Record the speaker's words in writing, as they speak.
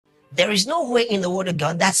There is no way in the Word of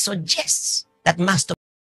God that suggests that masturbation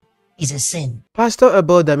is a sin. Pastor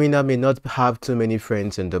ABEL DAMINA may not have too many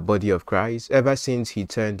friends in the body of Christ ever since he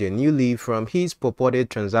turned a new leaf from his purported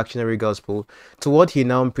transactionary gospel to what he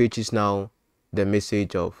now preaches now, the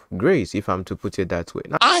message of grace, if I'm to put it that way.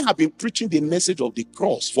 Now, I have been preaching the message of the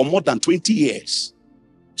cross for more than 20 years.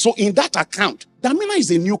 So in that account, DAMINA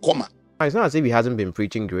is a newcomer. it's not as if he hasn't been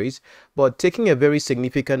preaching grace, but taking a very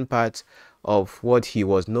significant part of what he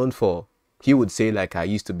was known for. He would say, like, I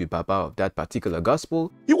used to be Papa of that particular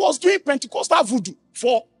gospel. He was doing Pentecostal voodoo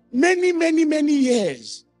for many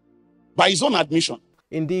years by his own admission.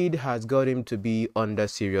 Indeed, has got him to be under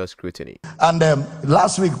serious scrutiny. And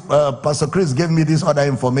last week, Pastor Chris gave me this other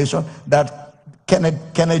information that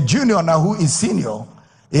Kenneth Jr. now, who is senior,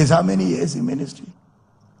 is how many years in ministry?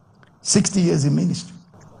 60 years in ministry.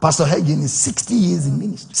 Pastor Hagin is 60 years in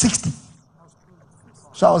ministry. 60.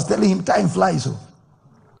 So I was telling him time flies. So.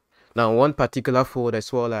 Now, one particular fold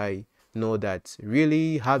as well I know that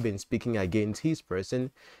really have been speaking against his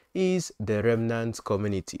person is the remnant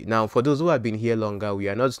community. Now, for those who have been here longer, we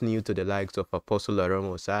are not new to the likes of Apostle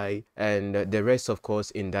Arome, Osayi, and the rest, of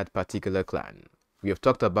course, in that particular clan. We have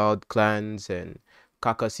talked about clans and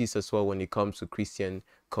caucuses as well when it comes to Christian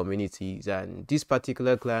communities, and this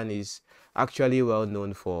particular clan is actually well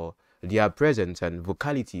known for their presence and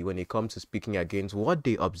vocality when it comes to speaking against what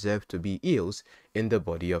they observe to be ills in the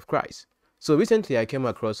body of Christ. So recently I came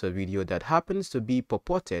across a video that happens to be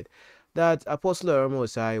purported that Apostle Arome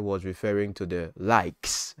Osayi was referring to the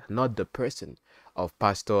likes, not the person, of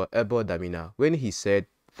Pastor ABEL DAMINA when he said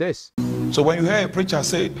this. So when you hear a preacher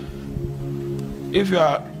say, if you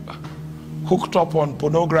are hooked up on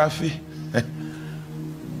pornography,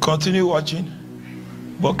 continue watching,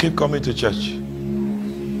 but keep coming to church.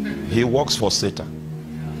 He works for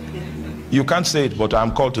Satan. You can't say it, but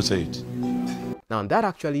I'm called to say it. Now, that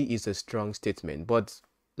actually is a strong statement, but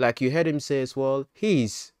like you heard him say as well, he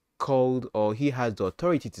is called, or he has the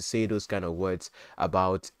authority to say those kind of words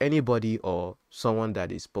about anybody or someone that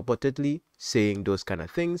is purportedly saying those kind of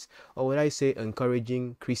things, or would I say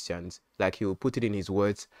encouraging Christians, like he will put it in his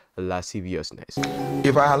words, lasciviousness.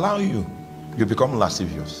 If I allow you, you become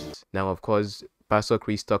lascivious. Now, of course, Pastor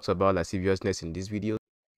Chris talks about lasciviousness in this video.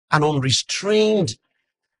 An unrestrained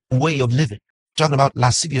way of living. Talking about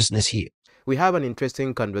lasciviousness here. We have an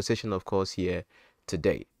interesting conversation, of course, here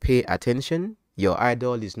today. Pay attention. Your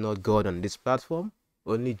idol is not God on this platform.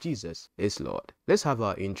 Only Jesus is Lord. Let's have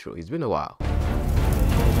our intro. It's been a while.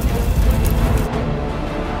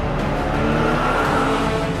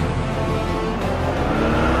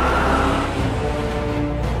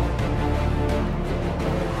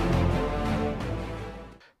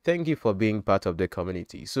 Thank you for being part of the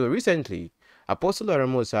community. So recently, Apostle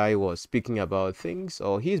Arome Osayi was speaking about things,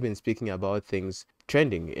 or he's been speaking about things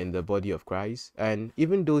trending in the body of Christ. And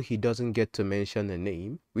even though he doesn't get to mention a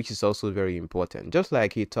name, which is also very important, just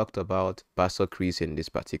like he talked about Pastor Chris in this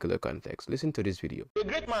particular context. Listen to this video. A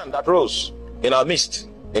great man that rose in our midst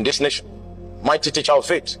in this nation, mighty teacher of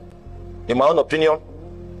faith. In my own opinion,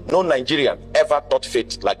 no Nigerian ever taught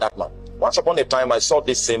faith like that man. Once upon a time, I saw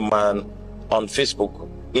this same man on Facebook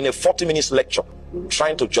in a 40-minute lecture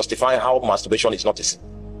trying to justify how masturbation is not a sin.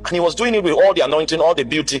 And he was doing it with all the anointing, all the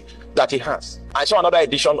beauty that he has. I saw another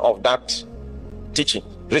edition of that teaching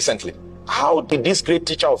recently. How did this great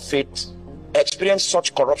teacher of faith experience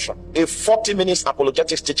such corruption? A 40-minute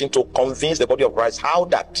apologetics teaching to convince the body of Christ how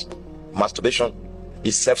that masturbation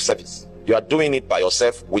is self-service. You are doing it by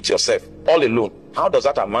yourself, with yourself, all alone. How does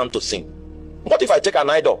that amount to sin? What if I take an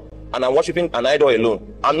idol and I'm worshiping an idol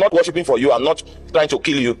alone? I'm not worshiping for you. I'm not trying to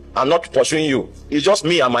kill you. I'm not pursuing you. It's just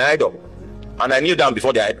me and my idol. And I kneel down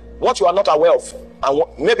before the idol. What you are not aware of, and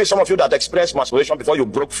maybe some of you that experienced masturbation before you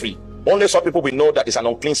broke free, only some people will know that it's an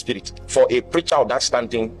unclean spirit. For a preacher of that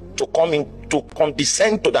standing to come in, to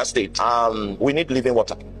condescend to that state, we need living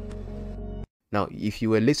water. Now, if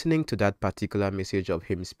you were listening to that particular message of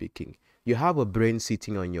him speaking, you have a brain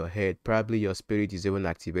sitting on your head. Probably your spirit is even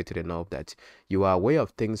activated enough that you are aware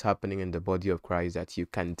of things happening in the body of Christ that you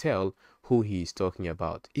can tell who he is talking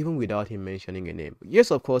about, even without him mentioning a name.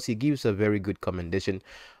 Yes, of course, he gives a very good commendation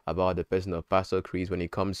about the person of Pastor Chris when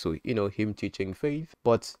it comes to, him teaching faith.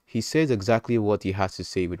 But he says exactly what he has to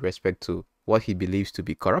say with respect to what he believes to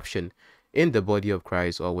be corruption in the body of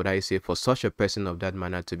Christ, or would I say for such a person of that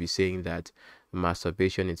manner to be saying that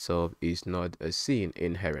masturbation itself is not a sin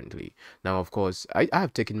inherently. Now, of course, I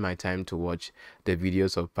have taken my time to watch the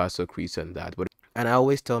videos of Pastor Chris and that, and I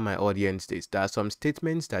always tell my audience this: there are some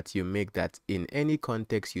statements that you make that in any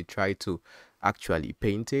context you try to actually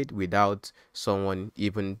paint it without someone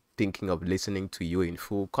even thinking of listening to you in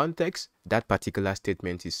full context, that particular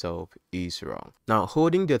statement itself is wrong. Now,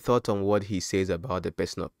 holding the thought on what he says about the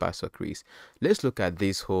person of Pastor Chris, let's look at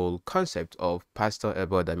this whole concept of Pastor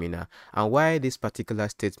ABEL DAMINA and why this particular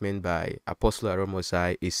statement by Apostle Arome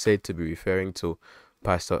Osayi is said to be referring to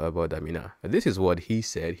Pastor ABEL DAMINA. This is what he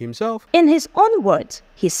said himself. In his own words,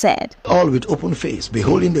 he said, All with open face,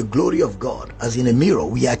 beholding the glory of God, as in a mirror,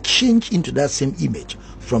 we are changed into that same image,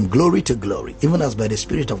 from glory to glory, even as by the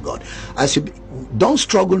Spirit of God. Don't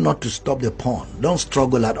struggle not to stop the porn. Don't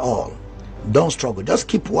struggle at all. Don't struggle. Just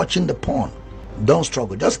keep watching the porn. Don't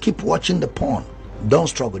struggle. Just keep watching the porn. Don't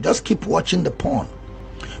struggle. Just keep watching the porn.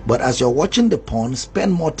 But as you're watching the porn,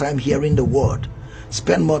 spend more time hearing the word.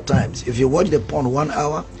 Spend more times. If you watch the porn 1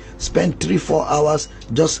 hour, spend 3-4 hours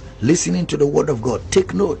just listening to the word of God.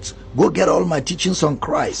 Take notes. Go get all my teachings on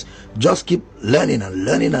Christ. Just keep learning and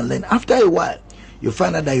learning and learning. After a while, you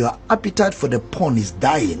find out that your appetite for the porn is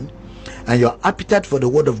dying and your appetite for the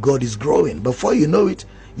word of God is growing. Before you know it,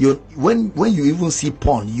 when you even see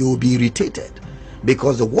porn, you will be irritated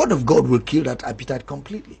because the word of God will kill that appetite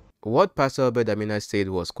completely. What Pastor ABEL DAMINA said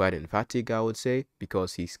was quite emphatic, I would say,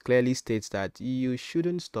 because he clearly states that you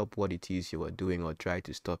shouldn't stop what it is you are doing or try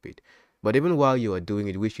to stop it. But even while you are doing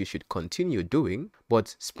it, which you should continue doing,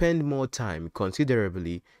 but spend more time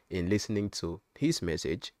considerably in listening to his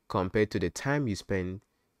message compared to the time you spend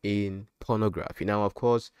in pornography. Now, of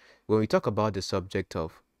course, when we talk about the subject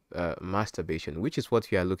of masturbation, which is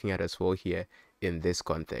what we are looking at as well here in this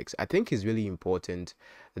context, I think it's really important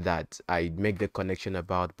that I make the connection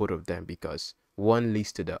about both of them because one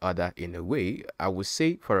leads to the other in a way. I would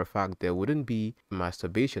say for a fact there wouldn't be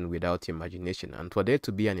masturbation without imagination, and for there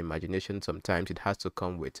to be an imagination, sometimes it has to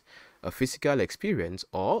come with a physical experience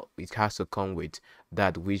or it has to come with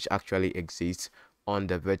that which actually exists on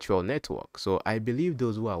the virtual network. So I believe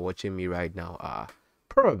those who are watching me right now are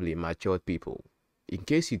probably matured people. In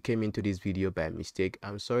case you came into this video by mistake,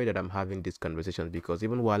 I'm sorry that I'm having this conversation because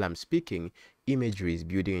even while I'm speaking, imagery is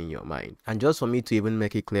building in your mind. And just for me to even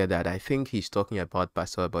make it clear that I think he's talking about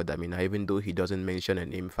Pastor ABEL DAMINA, even though he doesn't mention a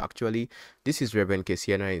name factually, this is Reverend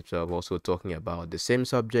Kesiana himself also talking about the same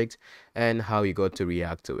subject and how he got to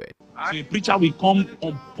react to it. So a preacher will come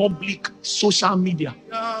on public social media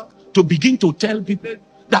to begin to tell people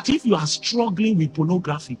that if you are struggling with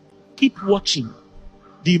pornography, keep watching.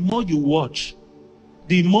 The more you watch,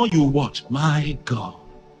 my God,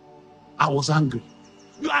 I was angry.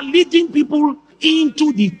 You are leading people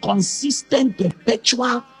into the consistent,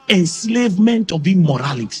 perpetual enslavement of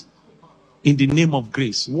immorality in the name of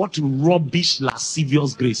grace. What rubbish,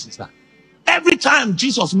 lascivious grace is that? Every time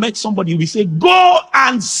Jesus met somebody, we say, go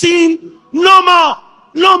and sin no more.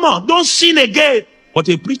 No more. Don't sin again. But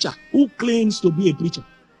a preacher who claims to be a preacher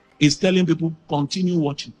is telling people, continue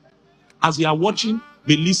watching. As you are watching,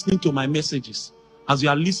 be listening to my messages. As you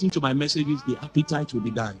are listening to my messages, the appetite will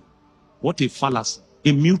be dying. What a fallacy.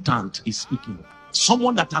 A mutant is speaking.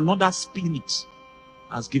 Someone that another spirit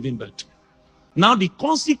has given birth to. Now the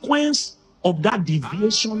consequence of that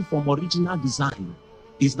deviation from original design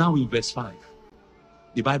is now in verse 5.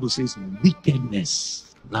 The Bible says,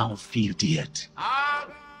 wickedness now filled the earth.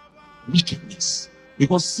 Wickedness.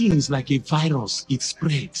 Because sin is like a virus. It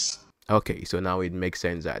spreads. Okay, so now it makes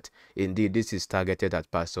sense that indeed this is targeted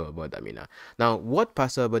at Pastor ABEL DAMINA. Now, what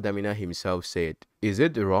Pastor ABEL DAMINA himself said, is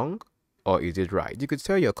it wrong or is it right? You could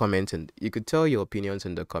tell your comments and you could tell your opinions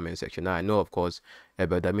in the comment section. Now, I know, of course,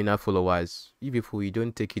 ABEL DAMINA followers, if you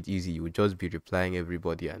don't take it easy, you will just be replying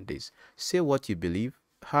everybody and this. Say what you believe,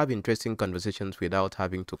 have interesting conversations without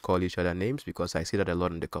having to call each other names because I see that a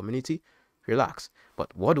lot in the community. Relax.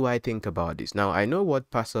 But what do I think about this? Now, I know what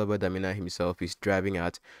Pastor ABEL DAMINA himself is driving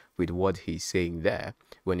at with what he's saying there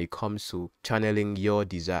when it comes to channeling your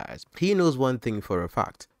desires. He knows one thing for a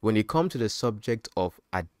fact. When it comes to the subject of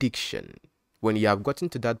addiction, when you have gotten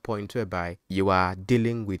to that point whereby you are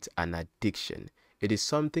dealing with an addiction, it is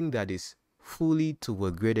something that is fully, to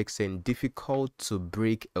a great extent, difficult to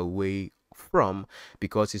break away from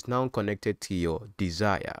because it's now connected to your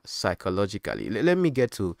desire psychologically. Let me get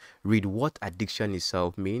to read what addiction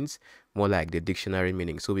itself means, more like the dictionary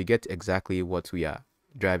meaning, so we get exactly what we are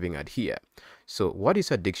driving at here. So what is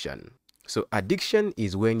addiction? So addiction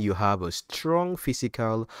is when you have a strong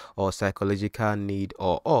physical or psychological need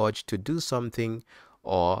or urge to do something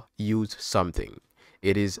or use something.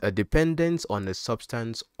 It is a dependence on a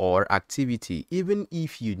substance or activity, even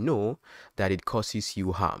if you know that it causes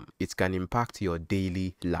you harm. It can impact your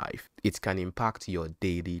daily life. It can impact your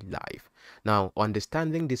daily life. Now,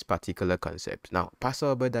 understanding this particular concept, now,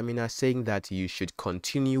 Pastor DAMINA saying that you should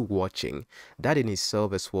continue watching, that in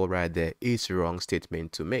itself as well right there is a wrong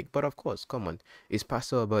statement to make. But of course, come on, it's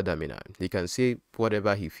Pastor DAMINA. He can say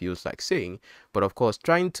whatever he feels like saying, but of course,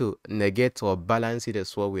 trying to negate or balance it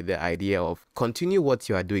as well with the idea of continue what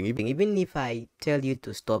you are doing. Even if I tell you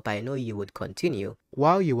to stop, I know you would continue.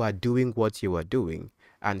 While you are doing what you are doing,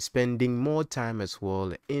 and spending more time as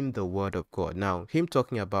well in the Word of God. Now, him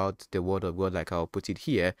talking about the Word of God, like I'll put it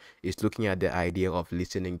here, is looking at the idea of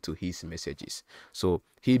listening to his messages. So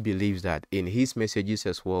he believes that in his messages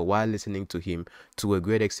as well, while listening to him, to a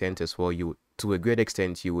great extent as well, you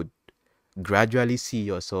would gradually see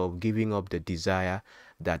yourself giving up the desire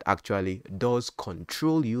that actually does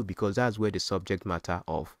control you, because that's where the subject matter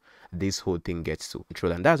of this whole thing gets to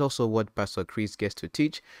control. And that's also what Pastor Chris gets to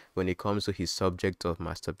teach when it comes to his subject of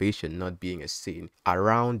masturbation not being a sin,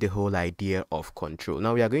 around the whole idea of control.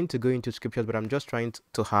 Now, we are going to go into scriptures, but I'm just trying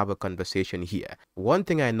to have a conversation here. One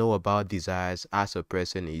thing I know about desires as a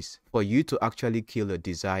person is, for you to actually kill a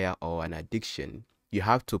desire or an addiction, you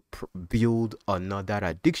have to build another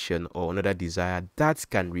addiction or another desire that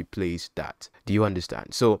can replace that. Do you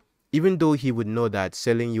understand? So even though he would know that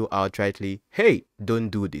selling you outrightly, hey, don't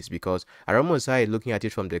do this, because Arome Osayi, looking at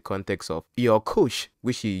it from the context of your coach,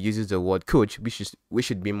 which he uses the word coach, which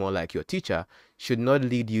should be more like your teacher, should not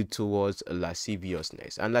lead you towards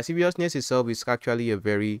lasciviousness. And lasciviousness itself is actually a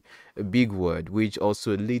very big word, which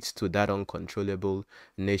also leads to that uncontrollable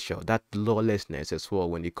nature, that lawlessness as well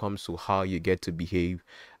when it comes to how you get to behave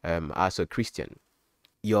as a Christian.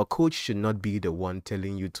 Your coach should not be the one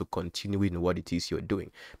telling you to continue in what it is you're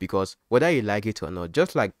doing, because whether you like it or not,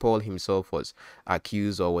 just like Paul himself was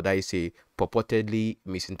accused, or what I say, purportedly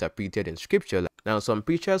misinterpreted in scripture. Now, some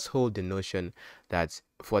preachers hold the notion that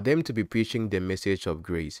for them to be preaching the message of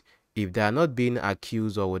grace, if they are not being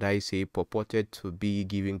accused, or what I say, purported to be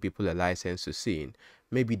giving people a license to sin,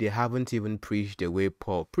 maybe they haven't even preached the way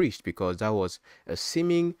Paul preached, because that was a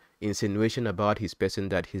seeming insinuation about his person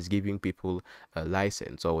that he's giving people a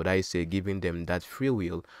license, or what I say, giving them that free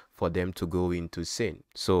will for them to go into sin.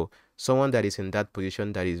 So someone that is in that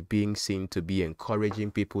position, that is being seen to be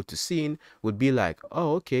encouraging people to sin, would be like,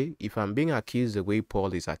 oh, okay, if I'm being accused the way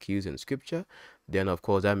Paul is accused in scripture, then of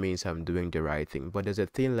course that means I'm doing the right thing. But there's a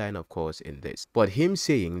thin line, of course, in this. But him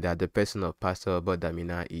saying that the person of Pastor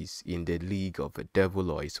DAMINA is in the league of the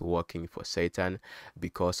devil or is working for Satan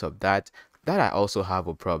because of that, that I also have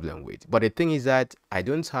a problem with. But the thing is that I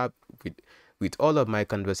don't have, with all of my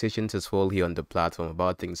conversations as well here on the platform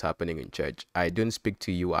about things happening in church, I don't speak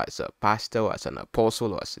to you as a pastor, or as an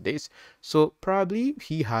apostle, or as this. So probably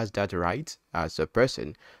he has that right as a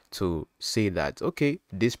person to say that, okay,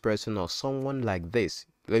 this person or someone like this,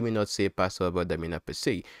 let me not say Pastor DAMINA per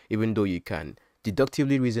se, even though you can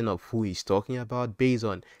deductively reason of who he's talking about based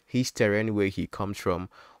on his terrain, where he comes from,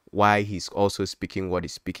 why he's also speaking what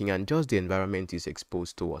he's speaking, and just the environment he's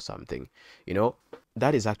exposed to or something. You know,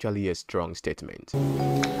 that is actually a strong statement.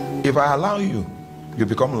 If I allow you, you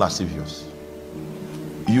become lascivious.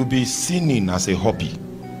 You be sinning as a hobby,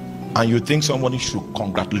 and you think somebody should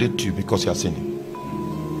congratulate you because you are sinning.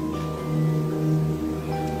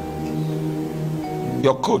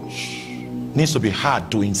 Your coach needs to be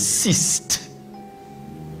hard to insist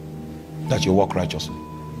that you walk righteously.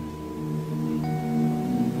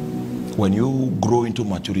 When you grow into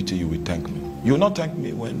maturity, you will thank me. You will not thank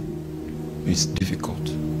me when it's difficult.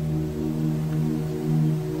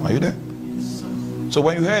 Are you there? So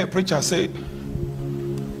when you hear a preacher say,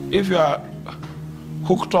 if you are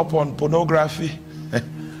hooked up on pornography,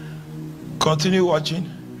 continue watching,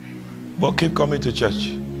 but keep coming to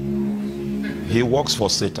church. He works for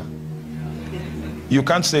Satan. You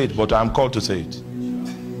can't say it, but I'm called to say it.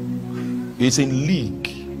 He's in league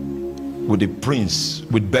with the prince,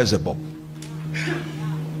 with Beelzebub.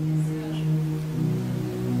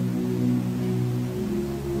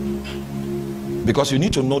 Because you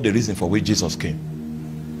need to know the reason for which Jesus came.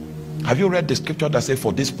 Have you read the scripture that says,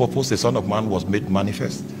 for this purpose the Son of Man was made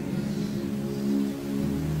manifest?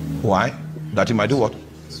 Why? That he might do what?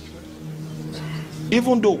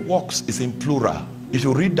 Even though works is in plural, if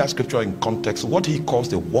you read that scripture in context, what he calls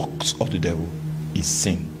the works of the devil is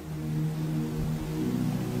sin.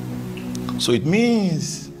 So it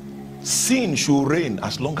means sin should reign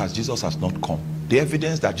as long as Jesus has not come. The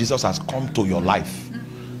evidence that Jesus has come to your life,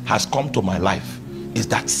 has come to my life, is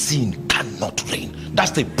that sin cannot reign.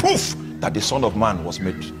 That's the proof that the Son of Man was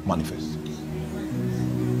made manifest.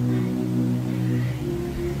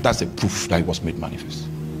 That's the proof that he was made manifest.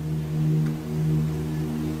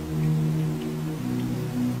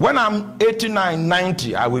 When I'm 89,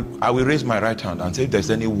 90, I will raise my right hand and say if there's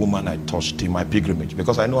any woman I touched in my pilgrimage,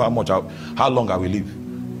 because I know how long I will live.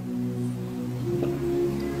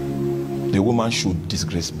 The woman should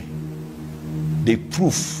disgrace me. The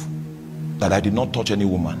proof that I did not touch any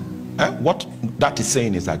woman. What that is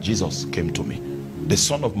saying is that Jesus came to me. The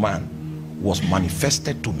Son of Man was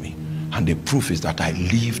manifested to me. And the proof is that I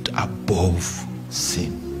lived above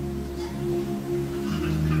sin.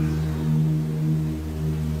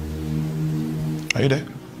 Are you there?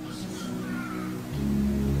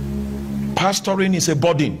 Pastoring is a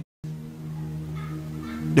burden.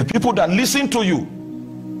 The people that listen to you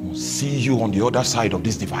will see you on the other side of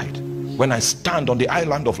this divide. When I stand on the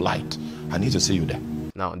island of light, I need to see you there.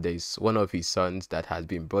 Now, there's one of his sons that has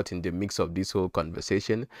been brought in the mix of this whole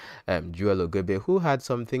conversation, Joel Ogebe, who had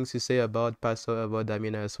some things to say about Pastor, about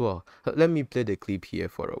Damina as well. Let me play the clip here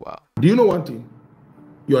for a while. Do you know one thing?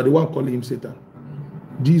 You are the one calling him Satan.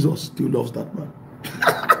 Jesus still loves that man.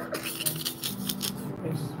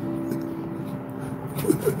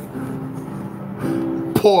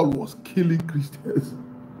 Paul was killing Christians.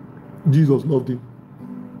 Jesus loved him.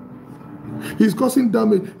 He's causing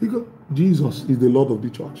damage. Jesus is the Lord of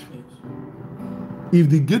the church.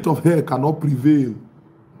 If the gate of hell cannot prevail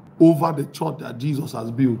over the church that Jesus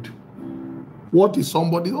has built, what is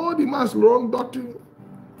somebody? Oh, the man's wrong doctrine.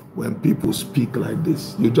 When people speak like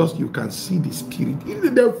this, you can see the spirit.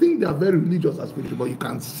 They think they are very religious and spiritual, but you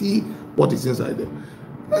can see what is inside them.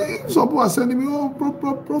 Some people are sending me, oh,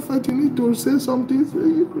 prophet, you need to say something.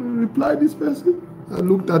 You can reply this person. I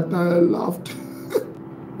looked at and I laughed.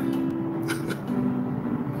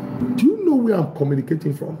 Do you know where I'm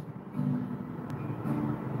communicating from?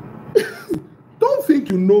 Don't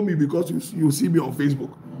think you know me because you see me on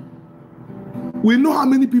Facebook. We know how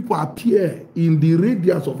many people appear in the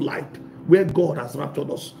radiance of light where God has raptured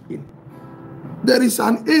us in. There is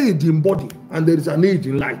an age in body and there is an age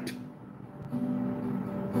in light.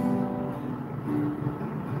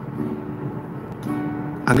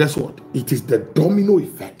 And guess what? It is the domino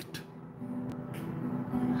effect.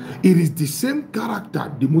 It is the same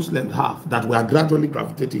character the Muslims have that we are gradually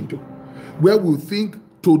gravitating to, where we think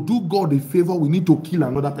to do God a favor, we need to kill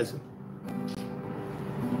another person.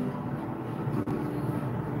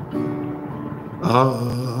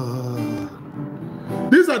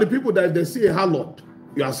 These are the people that they see a harlot.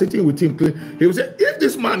 You are sitting with him. He will say, if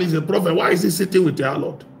this man is a prophet, why is he sitting with a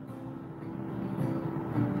harlot?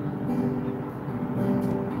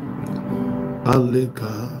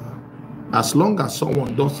 As long as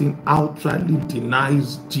someone doesn't outrightly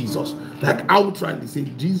denies Jesus, like outrightly say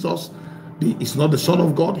Jesus is not the Son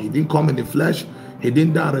of God, he didn't come in the flesh, he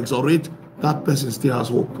didn't die and resurrect, that person still has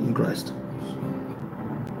hope in Christ.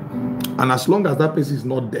 And as long as that person is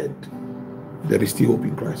not dead, there is still hope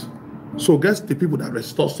in Christ. So guess the people that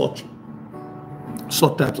restore such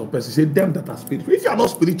types of persons, say them that are spiritual. If you are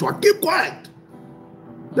not spiritual, keep quiet.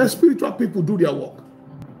 The spiritual people do their work.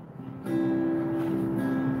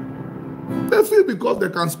 They feel because they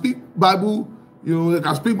can speak Bible, they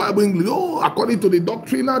can speak Bible English. Oh, according to the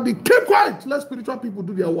doctrine, they keep quiet. Let spiritual people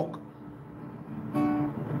do their work.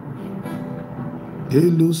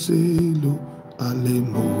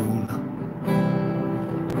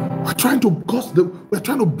 We're trying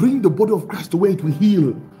to bring the body of Christ to where it will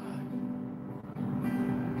heal.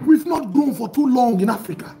 We've not grown for too long in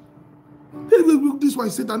Africa. This one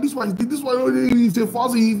is Satan, this one is a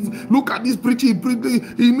false. Look at this preaching.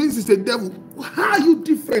 He means it's a devil. How are you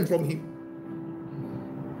different from him?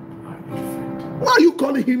 Why are you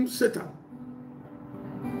calling him Satan?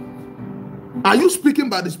 Are you speaking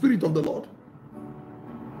by the Spirit of the Lord?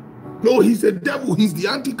 No, he's a devil. He's the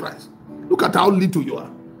Antichrist. Look at how little you are.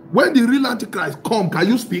 When the real Antichrist come, can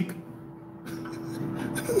you speak?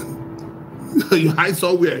 You hide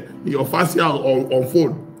somewhere in your fancy house or on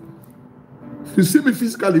phone. If you see me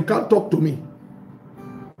physically, you can't talk to me.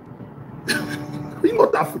 You're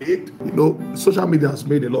not afraid. Social media has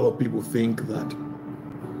made a lot of people think that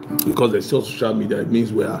because there's social media, it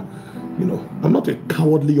means we are, I'm not a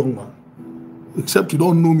cowardly young man. Except you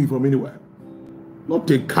don't know me from anywhere. Not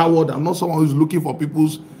a coward. I'm not someone who's looking for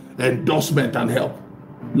people's endorsement and help.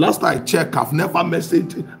 Last I checked, I've never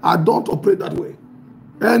messaged. I don't operate that way.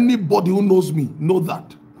 Anybody who knows me knows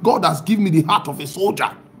that. God has given me the heart of a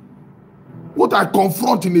soldier. What I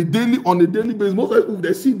confront on a daily basis, most people, if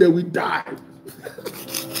they see, they will die.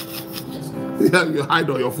 You hide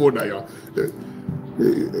on your phone and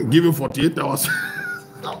you're given 48 hours.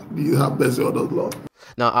 You have mercy on us, Lord.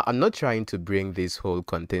 Now, I'm not trying to bring this whole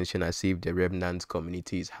contention as if the remnant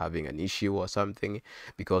community is having an issue or something,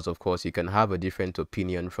 because of course you can have a different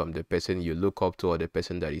opinion from the person you look up to or the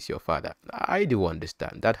person that is your father. I do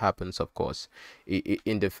understand that happens, of course,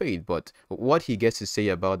 in the faith, but what he gets to say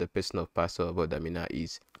about the person of Pastor DAMINA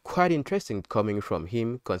is quite interesting coming from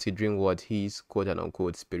him, considering what his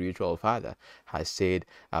quote-unquote spiritual father has said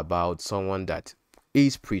about someone that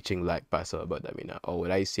is preaching like Pastor DAMINA, or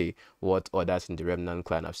would I say what others in the remnant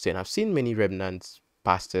clan have said. I've seen many remnant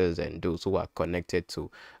pastors and those who are connected to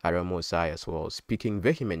Arome Osayi as well speaking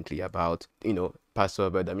vehemently about, Pastor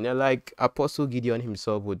DAMINA, like Apostle Gideon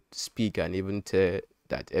himself would speak and even tell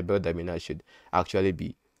that DAMINA should actually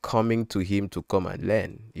be coming to him to come and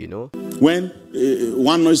learn, When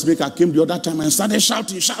one noisemaker came the other time and started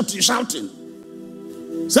shouting.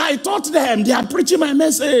 So I taught them, they are preaching my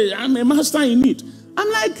message, I'm a master in it. I'm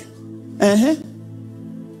like,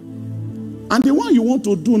 And the one you want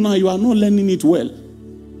to do now, you are not learning it well.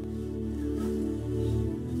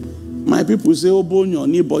 My people say, oh, bonyo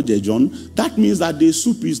ni budget, John. That means that the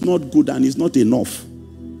soup is not good and is not enough.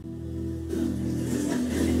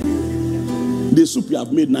 The soup you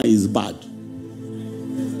have made now is bad.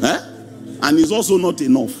 And it's also not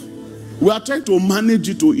enough. We are trying to manage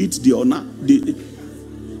it to eat the honor.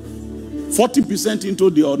 40% into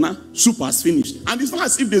the honor, soup has finished. And it's not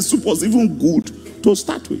as if the soup was even good to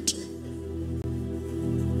start with.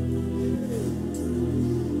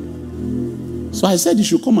 So I said you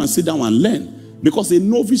should come and sit down and learn, because a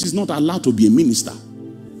novice is not allowed to be a minister.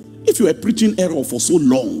 If you are preaching error for so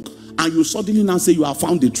long and you suddenly now say you have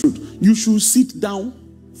found the truth, you should sit down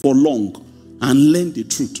for long and learn the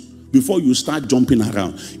truth before you start jumping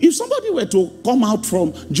around. If somebody were to come out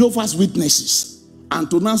from Jehovah's Witnesses and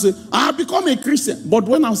to now say, I have become a Christian, but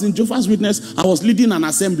when I was in Jehovah's Witness, I was leading an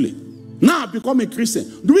assembly. Now I've become a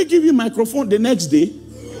Christian. Do we give you a microphone the next day?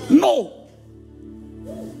 No.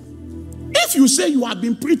 If you say you have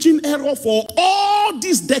been preaching error for all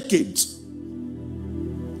these decades,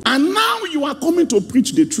 and now you are coming to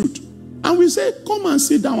preach the truth, and we say, come and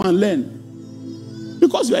sit down and learn,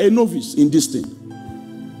 because you are a novice in this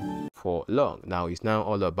thing. For long. Now it's now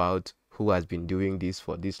all about who has been doing this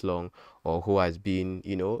for this long, or who has been,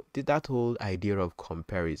 that whole idea of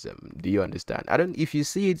comparison. Do you understand? If you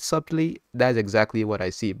see it subtly, that's exactly what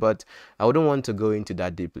I see, but I wouldn't want to go into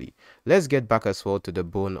that deeply. Let's get back as well to the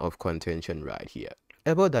bone of contention right here.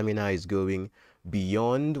 DAMINA is going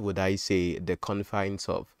beyond, would I say, the confines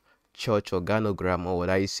of church organogram, or would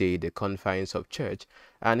I say the confines of church,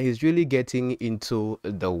 and he's really getting into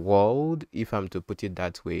the world, if I'm to put it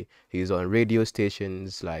that way. He's on radio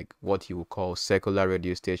stations, like what you would call secular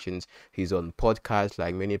radio stations. He's on podcasts,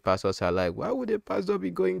 like many pastors are like, why would a pastor be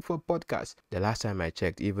going for podcasts? The last time I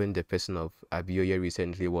checked, even the person of ABEL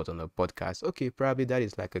recently was on a podcast. Okay, probably that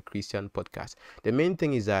is like a Christian podcast. The main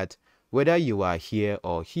thing is that whether you are here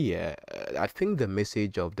or here, I think the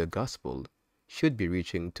message of the gospel should be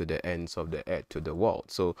reaching to the ends of the earth, to the world.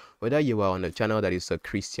 So whether you are on a channel that is a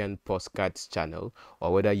Christian podcast channel,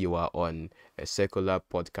 or whether you are on a secular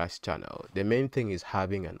podcast channel, the main thing is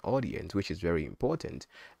having an audience, which is very important,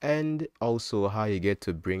 and also how you get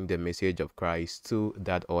to bring the message of Christ to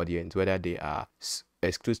that audience, whether they are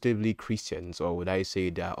exclusively Christians, or would I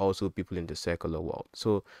say there are also people in the secular world.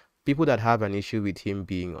 So people that have an issue with him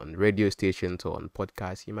being on radio stations or on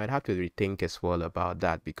podcasts, you might have to rethink as well about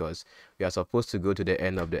that, because we are supposed to go to the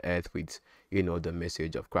end of the earth with, the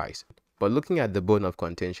message of Christ. But looking at the bone of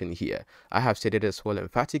contention here, I have stated as well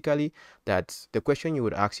emphatically that the question you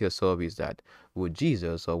would ask yourself is that, would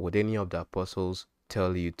Jesus or would any of the apostles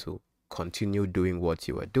tell you to continue doing what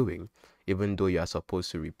you are doing, even though you are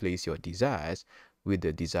supposed to replace your desires with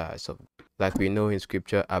the desires of God? Like we know in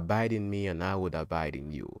scripture, abide in me and I would abide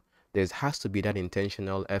in you. There has to be that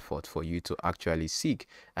intentional effort for you to actually seek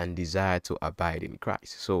and desire to abide in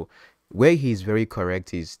Christ. So where he's very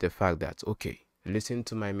correct is the fact that, okay, listen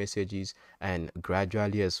to my messages, and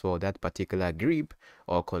gradually as well, that particular grip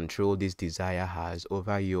or control this desire has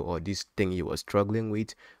over you, or this thing you were struggling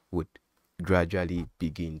with, would gradually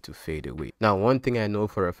begin to fade away. Now, one thing I know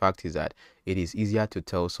for a fact is that it is easier to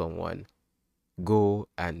tell someone, go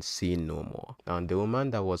and sin no more. Now, the woman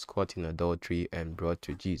that was caught in adultery and brought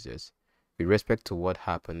to Jesus, with respect to what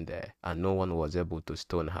happened there, and no one was able to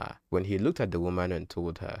stone her, when he looked at the woman and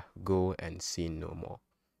told her, go and sin no more,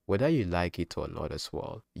 whether you like it or not as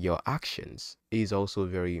well, your actions is also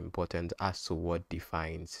very important as to what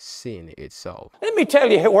defines sin itself. Let me tell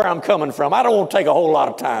you where I'm coming from. I don't want to take a whole lot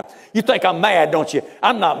of time. You think I'm mad, don't you?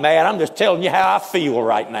 I'm not mad. I'm just telling you how I feel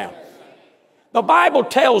right now. The Bible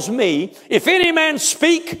tells me, if any man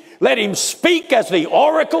speak, let him speak as the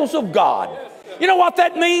oracles of God. You know what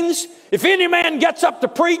that means? If any man gets up to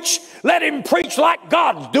preach, let him preach like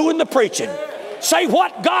God's doing the preaching. Say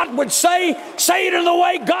what God would say it in the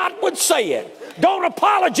way God would say it. Don't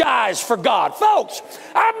apologize for God. Folks,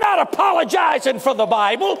 I'm not apologizing for the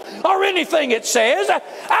Bible or anything it says.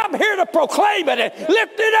 I'm here to proclaim it and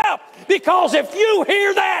lift it up, because if you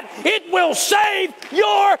hear that, it will save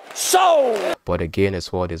your soul. But again,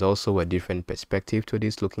 as well, there's also a different perspective to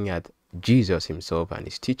this, looking at Jesus himself and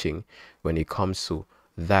his teaching when it comes to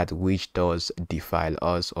that which does defile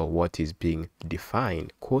us, or what is being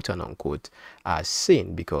defined, quote and unquote, as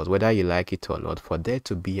sin. Because whether you like it or not, for there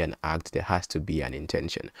to be an act, there has to be an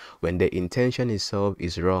intention. When the intention itself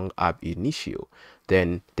is wrong ab initio,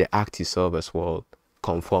 then the act itself as well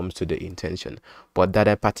conforms to the intention. But that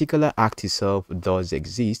a particular act itself does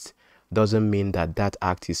exist doesn't mean that that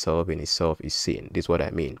act itself in itself is sin. This is what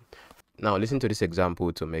I mean. Now listen to this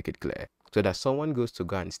example to make it clear. So that someone goes to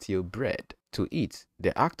go and steal bread to eat.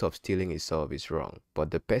 The act of stealing itself is wrong, but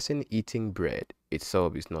the person eating bread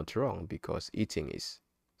itself is not wrong, because eating is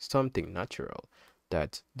something natural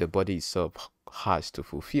that the body itself has to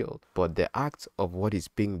fulfill. But the act of what is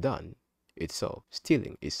being done itself,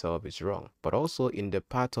 stealing itself, is wrong. But also in the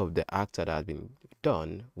part of the act that has been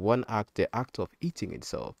done, one act, the act of eating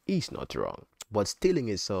itself, is not wrong, but stealing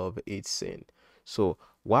itself is sin. So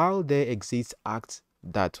while there exists acts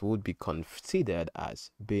that would be considered as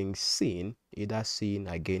being sin, either sin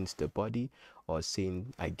against the body or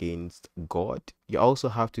sin against God, you also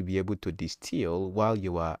have to be able to distill, while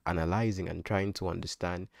you are analyzing and trying to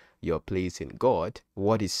understand your place in God,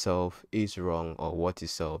 what itself is wrong or what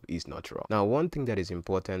itself is not wrong. Now, one thing that is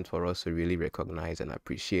important for us to really recognize and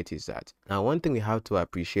appreciate is that, now one thing we have to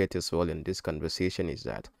appreciate as well in this conversation is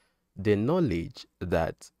that the knowledge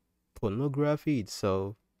that pornography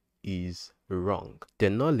itself is wrong, the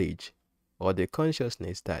knowledge or the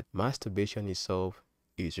consciousness that masturbation itself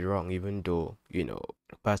is wrong, even though, you know,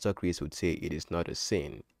 Pastor Chris would say it is not a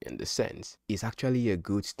sin in the sense, is actually a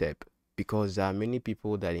good step, because there are many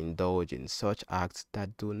people that indulge in such acts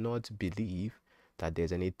that do not believe that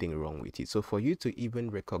there's anything wrong with it. So for you to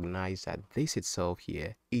even recognize that this itself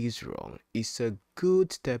here is wrong is a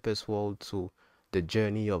good step as well to the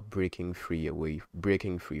journey of breaking free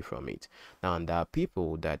from it. Now, and there are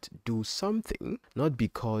people that do something not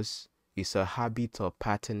because it's a habit or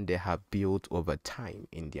pattern they have built over time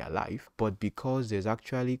in their life, but because there's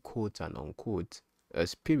actually, quote and unquote, a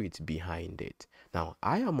spirit behind it. Now,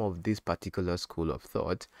 I am of this particular school of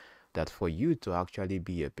thought that for you to actually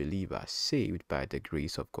be a believer saved by the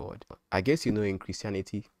grace of God, I guess you know in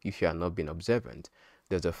Christianity, if you are not being observant,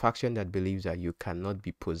 there's a faction that believes that you cannot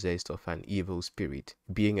be possessed of an evil spirit,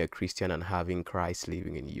 being a Christian and having Christ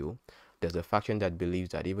living in you. There's a faction that believes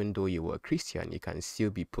that even though you were a Christian, you can still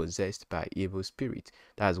be possessed by evil spirit.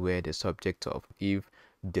 That's where the subject of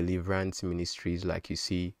deliverance ministries like you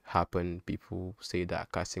see happen, people say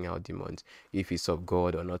that casting out demons, if it's of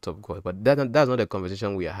God or not of God. But that's not the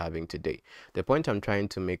conversation we are having today. The point I'm trying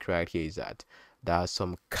to make right here is that there are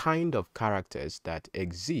some kind of characters that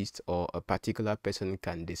exist or a particular person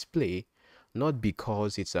can display, not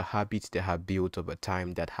because it's a habit they have built over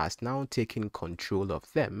time that has now taken control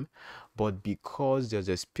of them, but because there's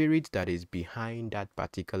a spirit that is behind that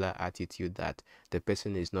particular attitude that the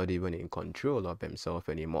person is not even in control of himself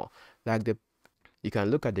anymore. Like you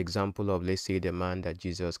can look at the example of, let's say, the man that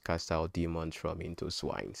Jesus cast out demons from into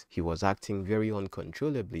swines. He was acting very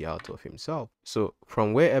uncontrollably out of himself. So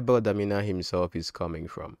from where ABEL DAMINA himself is coming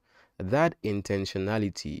from, that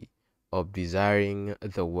intentionality of desiring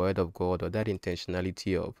the word of God, or that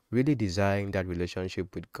intentionality of really desiring that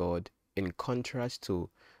relationship with God, in contrast to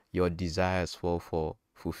your desires for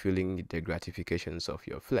fulfilling the gratifications of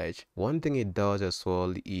your flesh, one thing it does as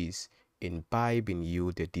well is imbibe in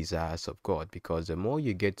you the desires of God, because the more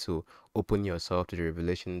you get to open yourself to the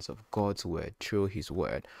revelations of God's word through his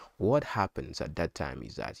word, what happens at that time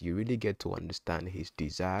is that you really get to understand his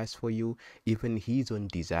desires for you, even his own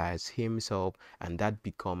desires himself, and that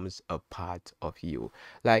becomes a part of you.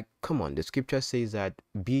 Like, come on, the scripture says that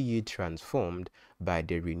be ye transformed by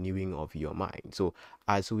the renewing of your mind. So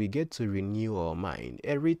as we get to renew our mind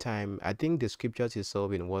every time, I think the scriptures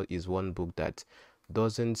itself in what is one book that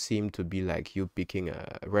doesn't seem to be like you picking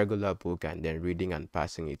a regular book and then reading and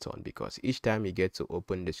passing it on, because each time you get to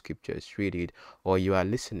open the scriptures, read it, or you are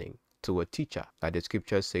listening to a teacher, like the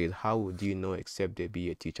scripture says, how would you know except there be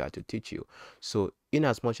a teacher to teach you? So in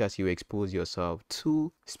as much as you expose yourself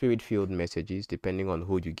to spirit-filled messages, depending on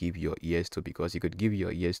who you give your ears to, because you could give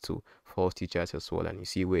your ears to false teachers as well, and you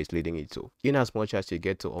see where it's leading you to. In as much as you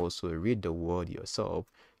get to also read the word yourself,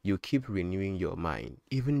 you keep renewing your mind,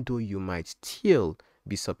 even though you might still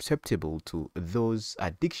be susceptible to those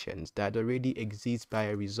addictions that already exist by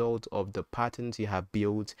a result of the patterns you have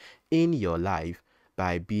built in your life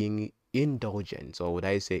by being indulgent, or would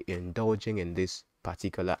I say indulging in this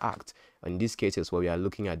particular act. In these cases where we are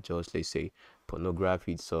looking at just, let's say,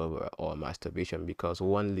 pornography itself or masturbation, because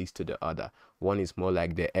one leads to the other. One is more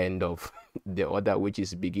like the end of the other, which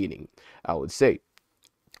is beginning, I would say.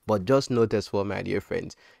 But just notice, well, my dear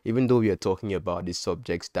friends, even though we are talking about these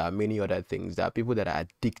subjects, there are many other things. There are people that are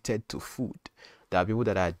addicted to food. There are people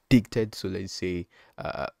that are addicted to, let's say,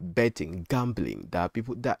 betting, gambling. There are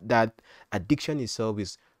people that addiction itself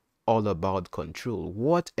is all about control.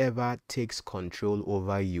 Whatever takes control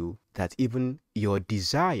over you, that even your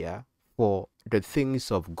desire for the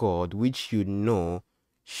things of God, which you know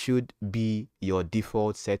should be your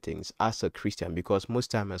default settings as a Christian, because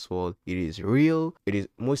most time as well, it is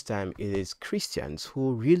most time it is Christians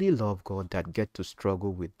who really love God that get to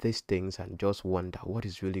struggle with these things and just wonder what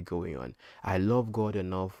is really going on. I love God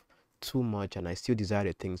enough too much and I still desire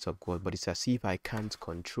the things of God, but it's as if I can't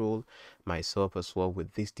control myself as well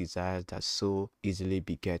with these desires that so easily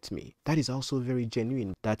beget me. That is also very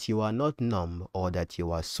genuine. That you are not numb or that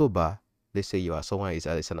you are sober. Let's say you are someone who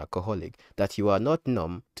is an alcoholic, that you are not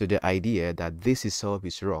numb to the idea that this itself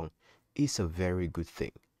is wrong, is a very good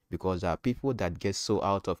thing, because there are people that get so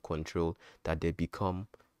out of control that they become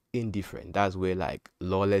indifferent. That's where like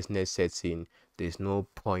lawlessness sets in. There's no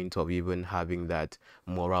point of even having that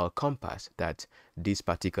moral compass that this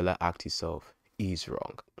particular act itself is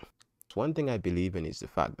wrong. One thing I believe in is the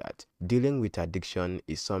fact that dealing with addiction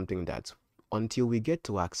is something that, until we get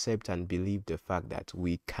to accept and believe the fact that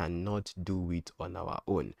we cannot do it on our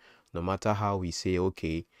own, no matter how we say,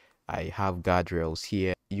 okay, I have guardrails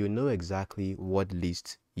here, you know exactly what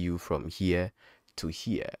leads you from here to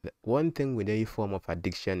here. One thing with any form of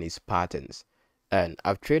addiction is patterns. And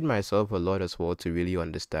I've trained myself a lot as well to really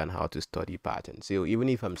understand how to study patterns. So even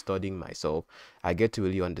if I'm studying myself, I get to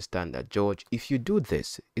really understand that, George, if you do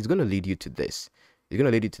this, it's going to lead you to this. It's going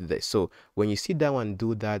to lead you to this. So when you sit down and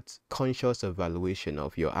do that conscious evaluation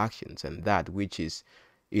of your actions and that which is,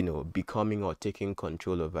 becoming or taking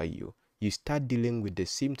control over you, you start dealing with the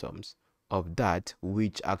symptoms of that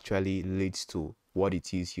which actually leads to what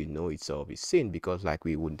it is itself is sin. Because like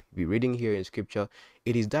we would be reading here in scripture,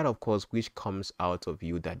 it is that, of course, which comes out of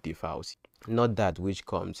you that defiles you, not that which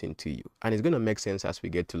comes into you. And it's going to make sense as we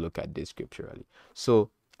get to look at this scripturally. So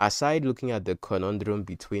aside looking at the conundrum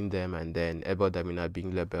between them and then ABEL DAMINA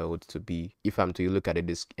being labeled to be, if I'm to look at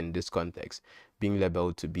it in this context, being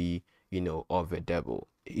labeled to be, of a devil.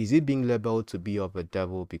 Is it being labeled to be of a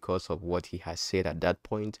devil because of what he has said at that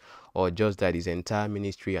point, or just that his entire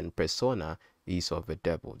ministry and persona is of a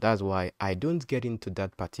devil? That's why I don't get into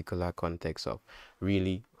that particular context of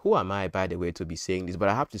really, who am I, by the way, to be saying this? But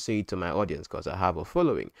I have to say it to my audience because I have a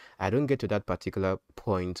following. I don't get to that particular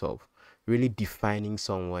point of really defining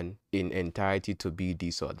someone in entirety to be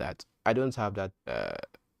this or that. I don't have that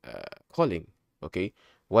calling. Okay,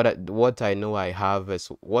 what I know I have is,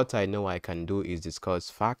 what I know I can do is discuss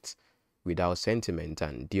facts without sentiment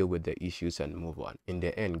and deal with the issues and move on. In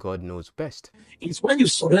the end, God knows best. It's when you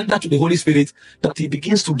surrender to the Holy Spirit that He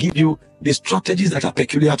begins to give you the strategies that are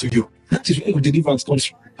peculiar to you. That is where your deliverance comes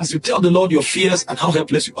from. As you tell the Lord your fears and how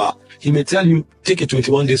helpless you are, He may tell you, take a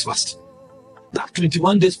 21 days fast. That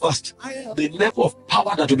 21 days fast, the level of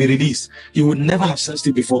power that will be released, you would never have sensed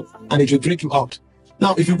it before, and it will break you out.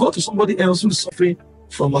 Now, if you go to somebody else who's suffering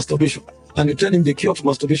from masturbation, and you tell him the cure to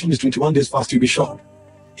masturbation is 21 days fast, you'll be shocked.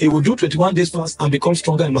 He will do 21 days fast and become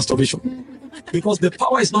stronger in masturbation. Because the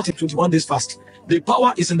power is not in 21 days fast. The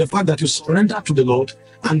power is in the fact that you surrender to the Lord,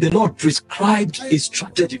 and the Lord prescribed a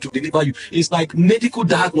strategy to deliver you. It's like medical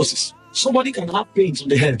diagnosis. Somebody can have pains on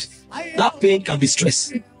the head. That pain can be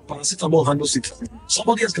stress. Paracetamol handles it.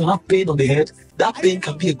 Somebody else can have pain on the head. That pain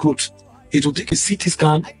can be a growth. It will take a CT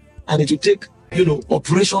scan, and it will take,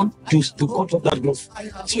 operation to cut off that growth.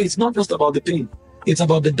 So it's not just about the pain. It's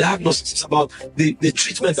about the diagnosis. It's about the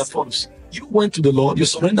treatment that follows. You went to the Lord, you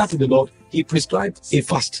surrendered to the Lord, He prescribed a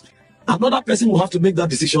fast. Another person will have to make that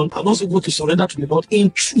decision and also go to surrender to the Lord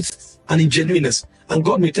in truth and in genuineness. And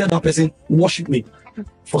God may tell that person, worship me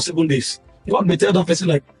for 7 days. God may tell that person,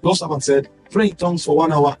 like God's servant said, pray in tongues for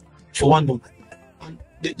 1 hour, for 1 month. And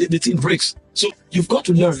the thing breaks. So you've got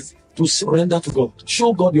to learn to surrender to God.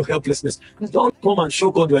 Show God your helplessness. Don't come and show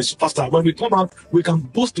God you're a superstar. When we come out, we can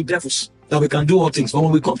boast to devils that we can do all things. But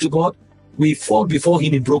when we come to God, we fall before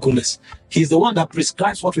Him in brokenness. He's the one that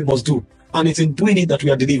prescribes what we must do. And it's in doing it that we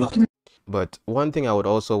are delivered. But one thing I would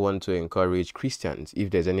also want to encourage Christians, if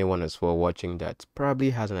there's anyone as well watching that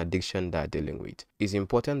probably has an addiction they're dealing with, it's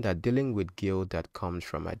important that dealing with guilt that comes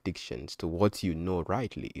from addictions to what you know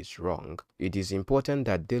rightly is wrong. It is important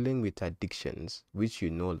that dealing with addictions, which you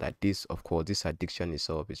know that this, of course, this addiction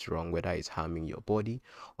itself is wrong, whether it's harming your body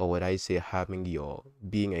or whether I say harming your,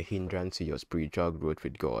 being a hindrance to your spiritual growth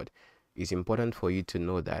with God, it's important for you to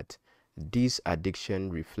know that this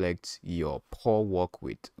addiction reflects your poor walk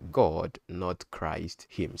with God, not Christ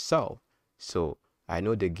himself. So I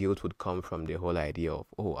know the guilt would come from the whole idea of,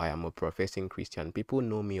 oh, I am a professing Christian. People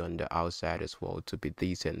know me on the outside as well to be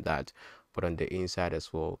this and that, but on the inside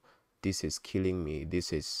as well, this is killing me.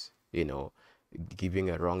 This is, giving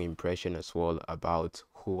a wrong impression as well about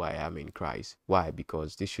who I am in Christ. Why?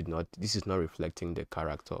 Because this is not reflecting the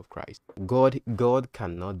character of Christ. God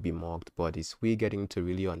cannot be mocked, but it's we getting to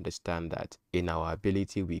really understand that in our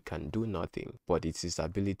ability we can do nothing, but it's his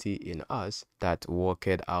ability in us that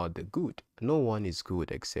worketh out the good. No one is good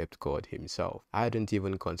except God himself. I don't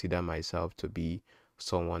even consider myself to be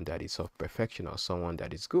someone that is of perfection or someone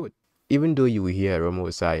that is good. Even though you will hear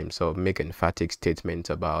Osayi himself make emphatic statements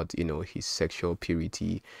about, his sexual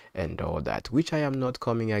purity and all that, which I am not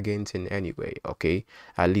coming against in any way, okay?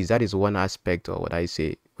 At least that is one aspect of what I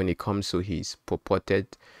say when it comes to his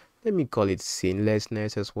purported, let me call it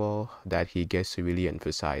sinlessness as well, that he gets to really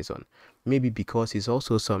emphasize on. Maybe because it's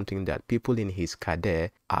also something that people in his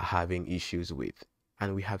cadre are having issues with.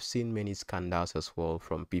 And we have seen many scandals as well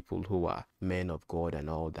from people who are men of God and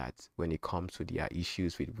all that when it comes to their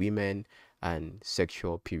issues with women and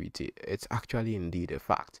sexual purity. It's actually indeed a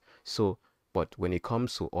fact. So, but when it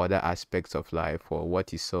comes to other aspects of life or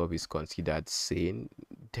what itself is considered sin,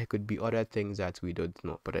 there could be other things that we don't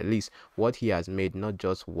know. But at least what he has made not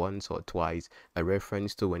just once or twice a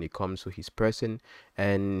reference to when it comes to his person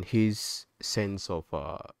and his sense of,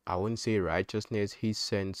 I won't say righteousness, his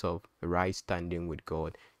sense of right standing with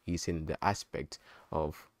God is in the aspect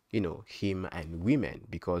of, him and women,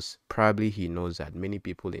 because probably he knows that many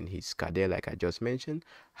people in his cadre, like I just mentioned,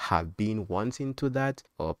 have been once into that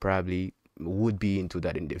or probably would be into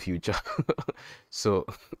that in the future. So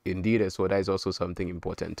indeed as well, that is also something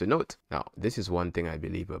important to note. Now, this is one thing I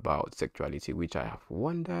believe about sexuality, which I have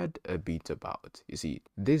wondered a bit about. You see,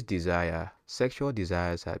 this desire, sexual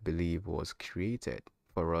desires, I believe was created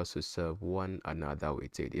for us to serve one another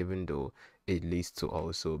with it, even though it leads to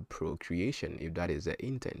also procreation, if that is the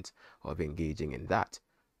intent of engaging in that.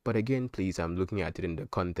 But again, please, I'm looking at it in the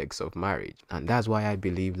context of marriage. And that's why I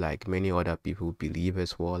believe, like many other people believe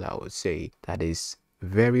as well, I would say that is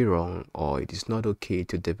very wrong, or it is not okay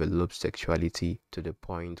to develop sexuality to the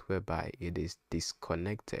point whereby it is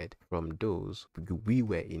disconnected from those we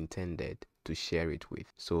were intended to share it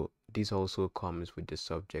with. So this also comes with the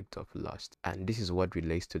subject of lust, and this is what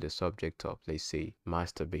relates to the subject of, let's say,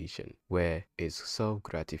 masturbation, where it's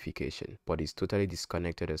self-gratification, but it's totally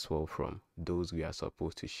disconnected as well from those we are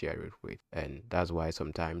supposed to share it with. And that's why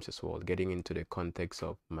sometimes as well, getting into the context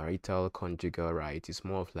of marital conjugal rights is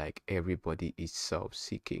more of like everybody is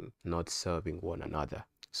self-seeking, not serving one another.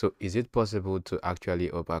 So is it possible to actually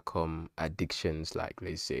overcome addictions like,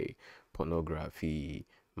 let's say, pornography,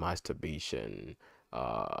 masturbation,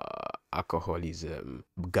 alcoholism,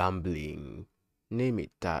 gambling, name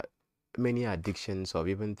it, that many addictions or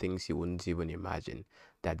even things you wouldn't even imagine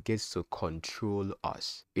that gets to control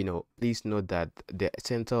us? Please note that the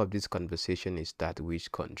center of this conversation is that which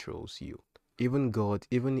controls you. Even God,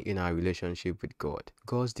 even in our relationship with God,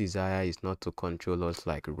 God's desire is not to control us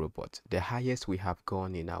like a robot. The highest we have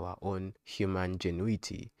gone in our own human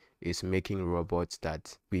genuity is making robots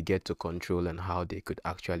that we get to control and how they could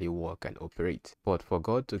actually work and operate. But for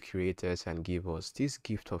God to create us and give us this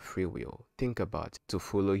gift of free will, think about to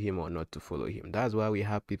follow him or not to follow him. That's why we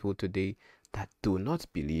have people today that do not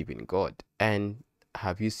believe in God. And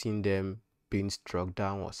have you seen them being struck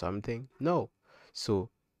down or something? No.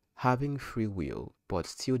 So having free will, but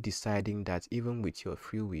still deciding that even with your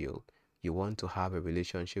free will, you want to have a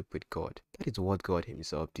relationship with God. That is what God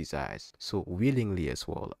himself desires. So willingly as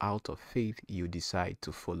well, out of faith, you decide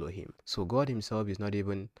to follow him. So God himself is not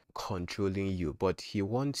even controlling you, but he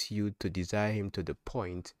wants you to desire him to the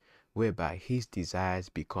point whereby his desires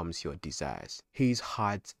becomes your desires. His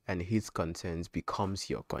heart and his concerns becomes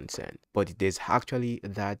your concern. But there's actually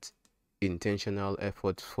that intentional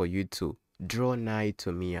effort for you to draw nigh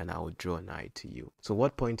to me and I will draw nigh to you. So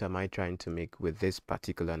what point am I trying to make with this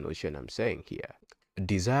particular notion I'm saying here?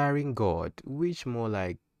 Desiring God, which more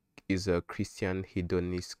like is a Christian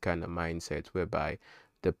hedonist kind of mindset whereby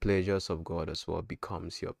the pleasures of God as well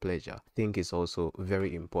becomes your pleasure, I think is also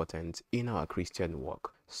very important in our Christian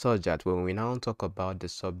walk. such that when we now talk about the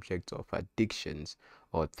subject of addictions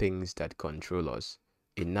or things that control us,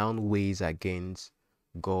 it now weighs against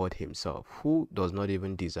God himself, who does not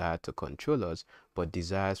even desire to control us, but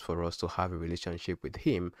desires for us to have a relationship with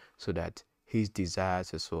him, so that his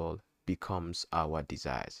desires as well becomes our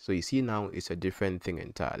desires. So you see, now it's a different thing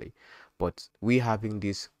entirely. But we having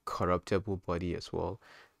this corruptible body as well,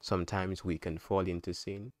 sometimes we can fall into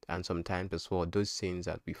sin, and sometimes as well those sins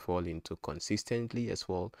that we fall into consistently as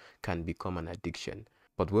well can become an addiction.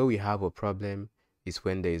 But where we have a problem is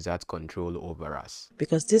when there is that control over us.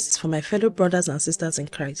 Because this is for my fellow brothers and sisters in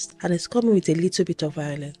Christ, and it's coming with a little bit of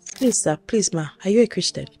violence. Please sir, please ma, are you a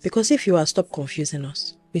Christian? Because if you are, stop confusing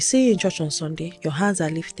us. We see you in church on Sunday, your hands are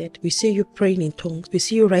lifted. We see you praying in tongues. We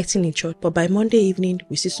see you writing in church. But by Monday evening,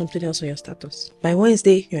 we see something else on your status. By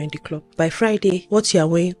Wednesday, you're in the club. By Friday, what you are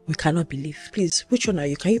wearing, we cannot believe. Please, which one are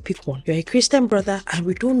you? Can you pick one? You're a Christian brother, and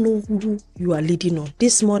we don't know who you are leading on.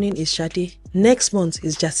 This morning is Shade. Next month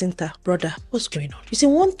is Jacinta. Brother, what's going on? You see,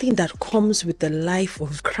 one thing that comes with the life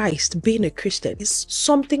of Christ, being a Christian, is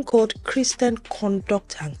something called Christian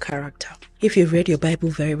conduct and character. If you read your Bible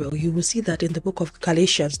very well, you will see that in the book of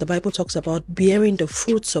Galatians, the Bible talks about bearing the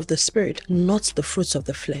fruits of the Spirit, not the fruits of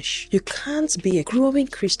the flesh. You can't be a growing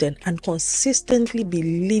Christian and consistently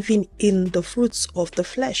be living in the fruits of the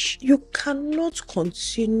flesh. You cannot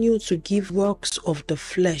continue to give works of the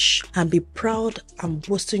flesh and be proud and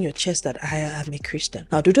boast in your chest that I am a Christian.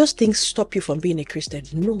 Now, do those things stop you from being a Christian?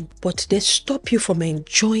 No, but they stop you from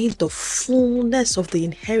enjoying the fullness of the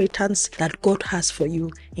inheritance that God has for you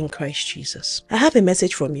in Christ Jesus. I have a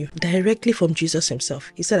message from you, directly from Jesus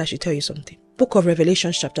himself. He said I should tell you something. Book of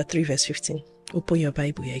Revelation chapter 3 verse 15. Open your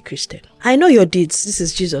Bible, you're a Christian. I know your deeds. This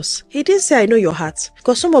is Jesus. He didn't say I know your heart.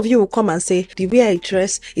 Because some of you will come and say, the way I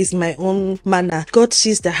dress is my own manner. God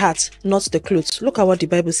sees the heart, not the clothes. Look at what the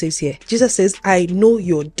Bible says here. Jesus says, I know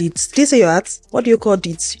your deeds. Did he say your heart? What do you call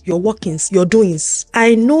deeds? Your workings, your doings.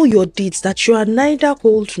 I know your deeds, that you are neither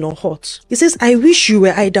cold nor hot. He says, I wish you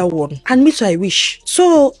were either one. And me too, I wish.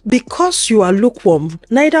 So, because you are lukewarm,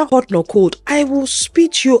 neither hot nor cold, I will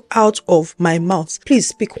spit you out of my mouth.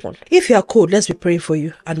 Please pick one. If you are cold, let's be praying for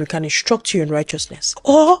you and we can instruct you in righteousness.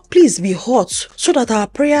 Or please be hot, so that our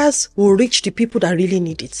prayers will reach the people that really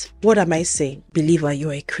need it. What am I saying? Believer,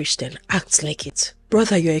 you are a Christian. Act like it.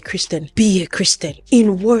 Brother, you're a Christian. Be a Christian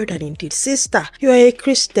in word and in deed. Sister, you are a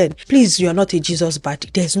Christian. Please, you are not a Jesus body.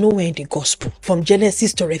 There's nowhere in the gospel, from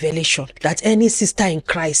Genesis to Revelation, that any sister in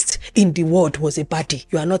Christ in the world was a body.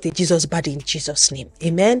 You are not a Jesus body in Jesus' name.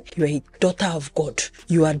 Amen. You are a daughter of God.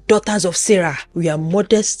 You are daughters of Sarah. We are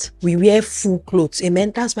modest. We wear full clothes.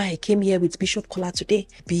 Amen. That's why I came here with Bishop Kola today.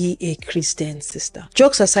 Be a Christian, sister.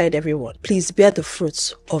 Jokes aside, everyone, please bear the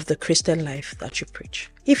fruits of the Christian life that you preach.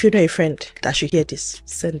 If you know a friend that should hear this,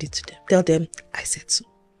 send it to them. Tell them I said so.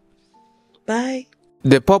 Bye.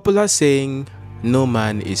 The popular saying, no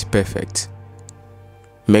man is perfect,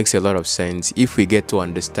 makes a lot of sense if we get to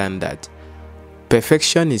understand that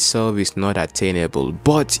perfection itself is not attainable,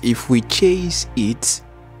 but if we chase it,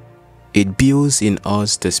 it builds in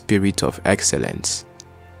us the spirit of excellence,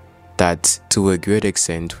 that to a great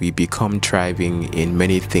extent we become thriving in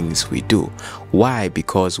many things we do. Why?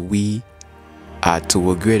 Because we are to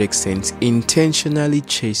a great extent intentionally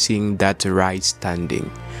chasing that right standing,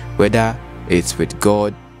 whether it's with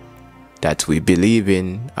God that we believe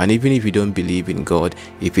in, and even if you don't believe in God,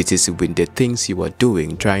 if it is with the things you are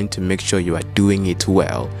doing, trying to make sure you are doing it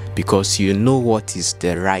well because you know what is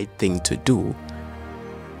the right thing to do,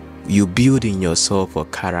 you build in yourself a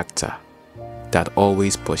character that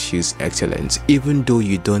always pursues excellence, even though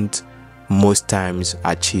you don't most times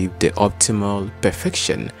achieve the optimal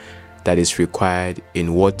perfection that is required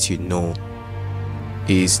in what you know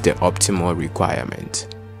is the optimal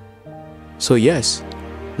requirement. So yes,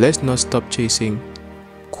 let's not stop chasing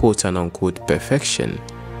quote and unquote perfection,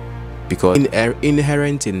 because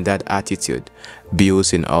inherent in that attitude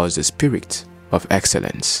builds in us the spirit of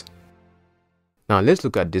excellence. Now let's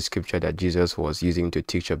look at this scripture that Jesus was using to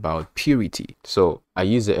teach about purity. So I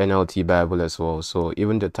use the NLT Bible as well. So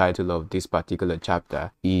even the title of this particular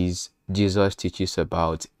chapter is Jesus teaches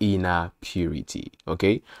about inner purity.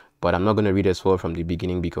 Okay, but I'm not going to read as well from the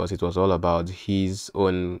beginning, because it was all about his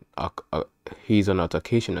own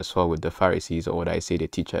altercation as well with the Pharisees, or what I say, the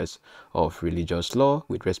teachers of religious law,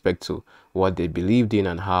 with respect to what they believed in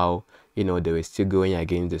and how they were still going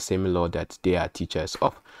against the same law that they are teachers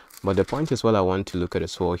of. But the point is, what I want to look at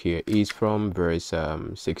as well here is from verse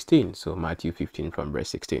 16. So Matthew 15 from verse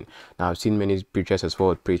 16. Now, I've seen many preachers as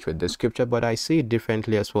well preach with the scripture, but I see it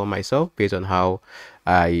differently as well myself based on how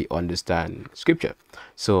I understand scripture.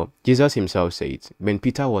 So Jesus himself said, when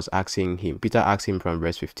Peter asked him from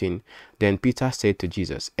verse 15, then Peter said to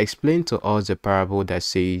Jesus, explain to us the parable that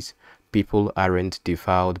says people aren't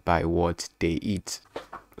defiled by what they eat.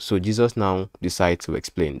 So Jesus now decides to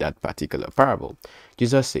explain that particular parable.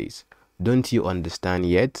 Jesus says, don't you understand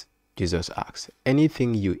yet? Jesus asks,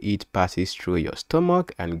 anything you eat passes through your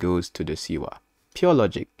stomach and goes to the sewer. Pure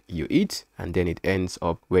logic. You eat and then it ends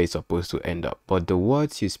up where it's supposed to end up. But the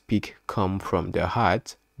words you speak come from the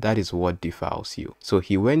heart. That is what defiles you. So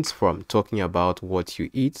he went from talking about what you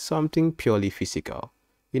eat, something purely physical,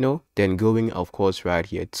 then going, of course, right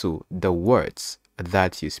here to the words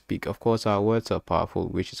that you speak. Of course, our words are powerful,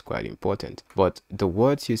 which is quite important. But the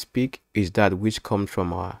words you speak is that which comes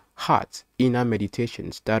from our heart, inner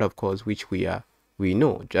meditations, that, of course, which we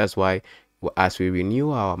know. That's why as we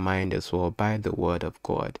renew our mind as well by the word of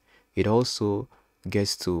God, it also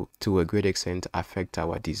gets to a great extent affect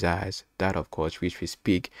our desires, that, of course, which we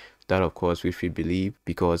speak, that, of course, which we believe,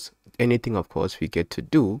 because anything, of course, we get to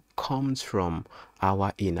do comes from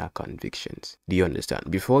our inner convictions. Do you understand?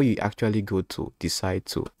 Before you actually go to decide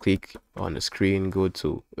to click on a screen, go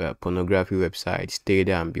to a pornography website, stay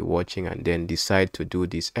there and be watching, and then decide to do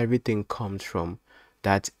this, everything comes from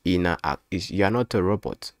that inner act. You are not a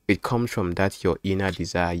robot. It comes from that your inner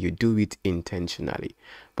desire. You do it intentionally.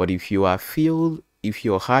 But if your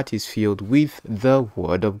heart is filled with the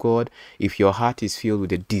word of God, if your heart is filled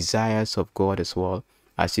with the desires of God as well,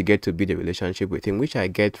 as you get to build a relationship with him, which I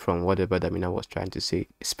get from whatever Damina was trying to say,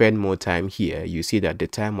 spend more time here. You see that the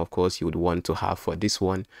time, of course, you would want to have for this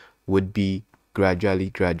one would be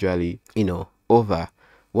gradually, over.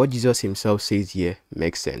 What Jesus himself says here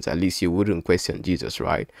makes sense. At least you wouldn't question Jesus,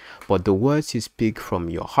 right? But the words you speak from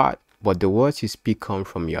your heart, come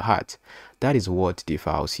from your heart. That is what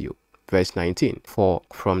defiles you. Verse 19, for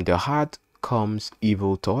from the heart comes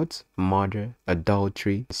evil thoughts, murder,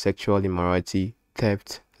 adultery, sexual immorality,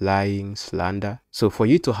 theft, lying, slander. So for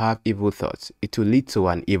you to have evil thoughts, it will lead to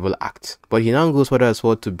an evil act. But he now goes further as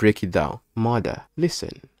well to break it down. Murder.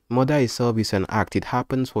 Listen, murder itself is an act. It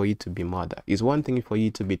happens for you to be murder. It's one thing for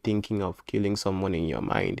you to be thinking of killing someone in your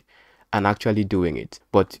mind and actually doing it.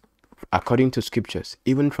 But according to scriptures,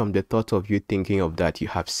 even from the thought of you thinking of that, you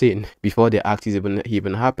have sinned before the act is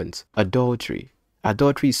even happens. Adultery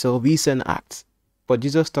itself is an act. But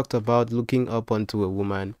Jesus talked about looking up onto a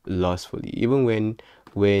woman lustfully. Even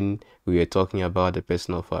when we were talking about the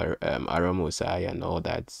person of Arome, Osayi and all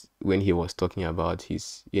that, when he was talking about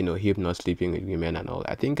his, him not sleeping with women and all,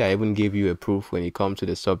 I think I even gave you a proof when it comes to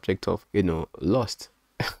the subject of, lust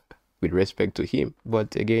with respect to him.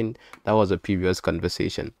 But again, that was a previous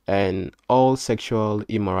conversation. And all sexual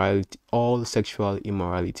immorality,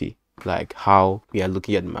 like how we are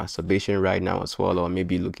looking at masturbation right now as well, or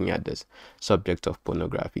maybe looking at this subject of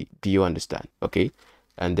pornography. Do you understand? Okay.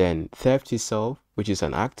 And then theft itself, which is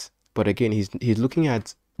an act, but again, he's looking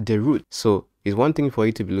at the root. So it's one thing for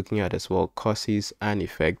you to be looking at as well causes and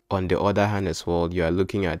effect. On the other hand as well, you are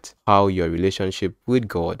looking at how your relationship with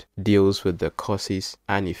God deals with the causes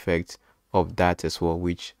and effects of that as well,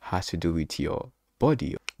 which has to do with your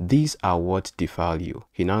body. These are what defile you.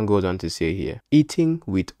 He now goes on to say here, eating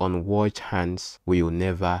with unwashed hands will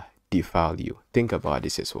never defile you. Think about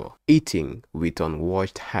this as well. Eating with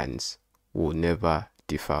unwashed hands will never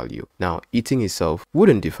defile you. Now, eating itself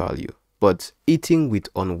wouldn't defile you, but eating with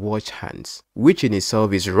unwashed hands, which in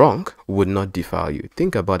itself is wrong, would not defile you.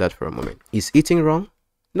 Think about that for a moment. Is eating wrong?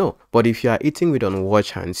 No. But if you are eating with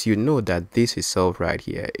unwashed hands, you know that this itself right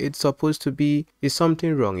here, it's supposed to be, is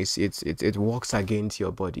something wrong. It works against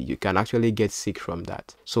your body. You can actually get sick from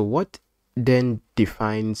that. So what then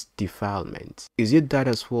defines defilement? Is it that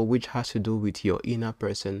as well which has to do with your inner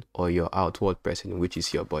person or your outward person, which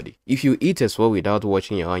is your body? If you eat as well without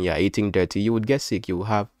washing your hands, you're eating dirty, you would get sick. You will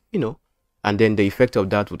have, and then the effect of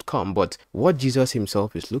that would come. But what Jesus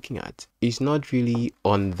himself is looking at is not really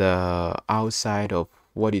on the outside of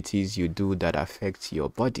what it is you do that affects your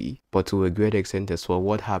body, but to a great extent as well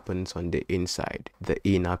what happens on the inside, the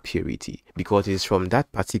inner purity, because it's from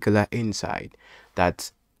that particular inside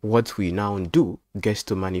that what we now do gets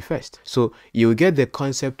to manifest. So you get the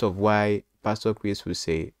concept of why Pastor Chris will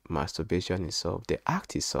say masturbation itself, the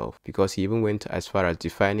act itself, because he even went as far as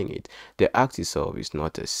defining it. The act itself is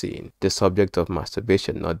not a sin. The subject of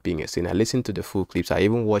masturbation not being a sin. I listened to the full clips. I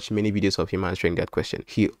even watched many videos of him answering that question.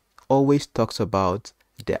 He always talks about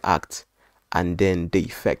the act and then the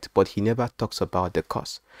effect, but he never talks about the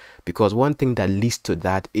cause. Because one thing that leads to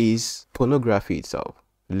that is pornography itself.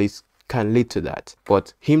 Can lead to that.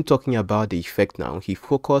 But him talking about the effect now, he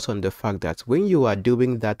focused on the fact that when you are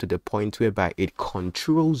doing that to the point whereby it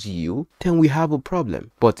controls you, then we have a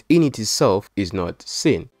problem. But in it itself is not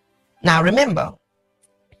sin. Now remember,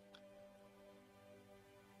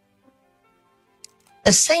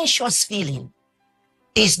 a sensuous feeling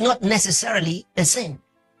is not necessarily a sin.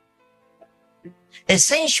 A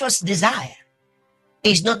sensuous desire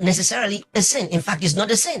is not necessarily a sin. In fact, it's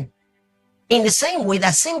not a sin. In the same way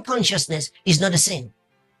that sin consciousness is not a sin.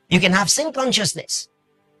 You can have sin consciousness,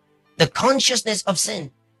 the consciousness of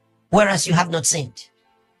sin, whereas you have not sinned.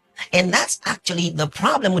 And that's actually the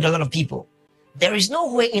problem with a lot of people. There is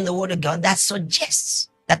no way in the Word of God that suggests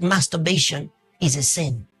that masturbation is a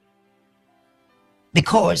sin.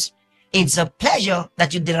 Because it's a pleasure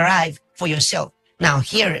that you derive for yourself. Now,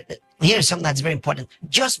 here's something that's very important.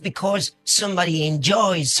 Just because somebody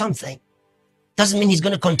enjoys something doesn't mean he's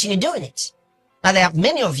going to continue doing it. Now, there are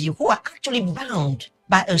many of you who are actually bound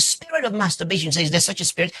by a spirit of masturbation. So is there such a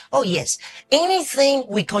spirit? Oh, yes. Anything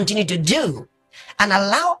we continue to do and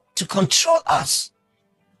allow to control us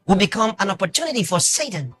will become an opportunity for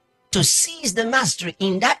Satan to seize the mastery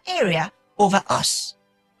in that area over us.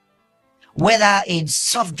 Whether it's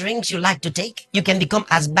soft drinks you like to take, you can become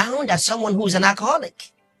as bound as someone who's an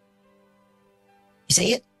alcoholic. You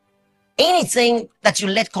see it? Anything that you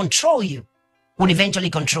let control you will eventually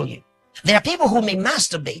control you. There are people who may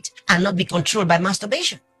masturbate and not be controlled by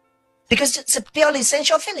masturbation because it's a purely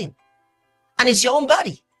sensual feeling and it's your own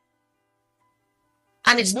body.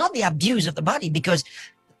 And it's not the abuse of the body because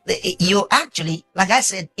you actually, like I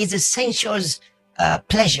said, it's a sensuous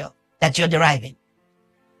pleasure that you're deriving.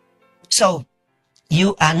 So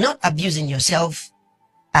you are not abusing yourself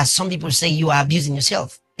as some people say you are abusing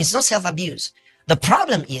yourself. It's not self-abuse. The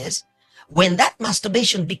problem is when that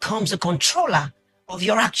masturbation becomes a controller of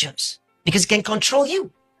your actions. Because it can control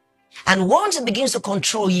you. And once it begins to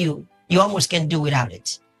control you, you almost can't do without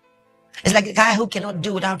it. It's like a guy who cannot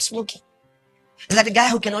do without smoking. It's like a guy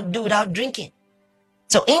who cannot do without drinking.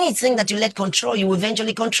 So anything that you let control you will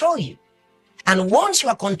eventually control you. And once you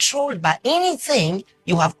are controlled by anything,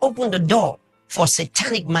 you have opened the door for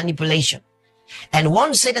satanic manipulation. And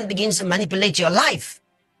once Satan begins to manipulate your life,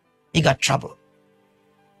 you got trouble.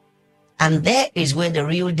 And there is where the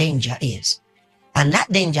real danger is. And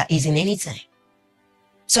that danger is in anything.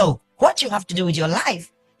 So what you have to do with your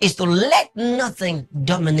life is to let nothing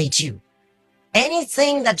dominate you.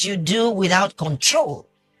 Anything that you do without control,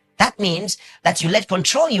 that means that you let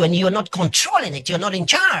control you and you are not controlling it, you're not in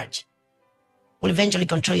charge, will eventually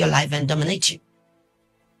control your life and dominate you.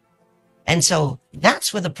 And so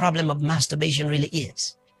that's where the problem of masturbation really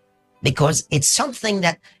is. Because it's something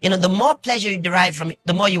that, the more pleasure you derive from it,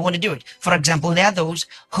 the more you want to do it. For example, there are those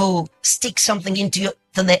who stick something into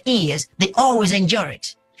their ears. They always enjoy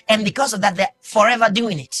it. And because of that, they're forever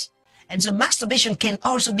doing it. And so masturbation can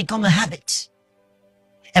also become a habit.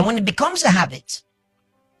 And when it becomes a habit,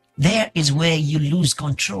 there is where you lose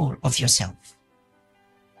control of yourself.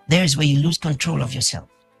 There is where you lose control of yourself.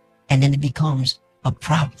 And then it becomes a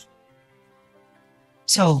problem.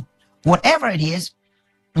 So whatever it is,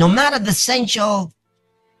 no matter the sensual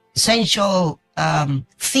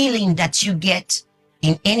feeling that you get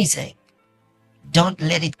in anything, don't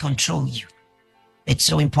let it control you. It's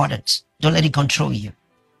so important. Don't let it control you.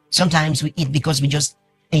 Sometimes we eat because we just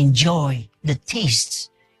enjoy the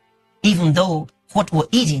taste, even though what we're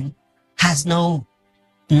eating has no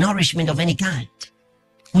nourishment of any kind.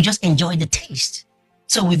 We just enjoy the taste.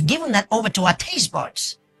 So we've given that over to our taste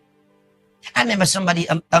buds. I remember somebody,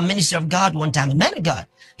 a minister of God one time, a man of God,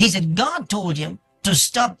 he said God told him to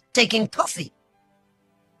stop taking coffee.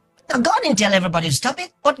 Now, God didn't tell everybody to stop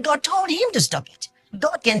it, but God told him to stop it.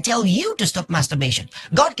 God can tell you to stop masturbation.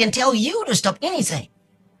 God can tell you to stop anything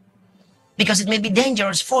because it may be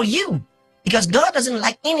dangerous for you, because God doesn't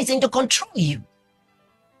like anything to control you.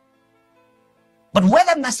 But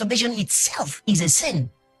whether masturbation itself is a sin,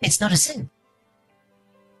 it's not a sin.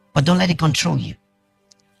 But don't let it control you.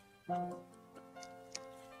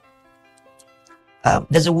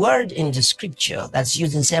 There's a word in the scripture that's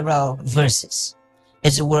used in several verses.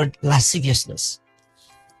 It's the word lasciviousness.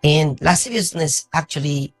 And lasciviousness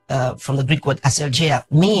actually, from the Greek word aselgeia,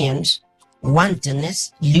 means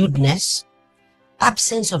wantonness, lewdness,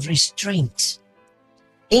 absence of restraint,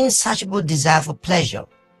 insatiable desire for pleasure,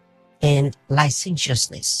 and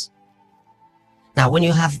licentiousness. Now, when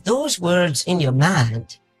you have those words in your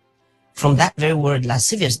mind, from that very word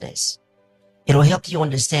lasciviousness, it will help you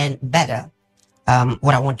understand better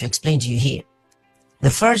what I want to explain to you here. The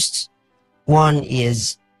first One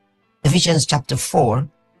is Ephesians chapter 4,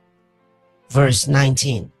 verse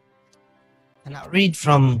 19. And I'll read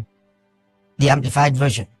from the Amplified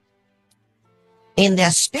Version. In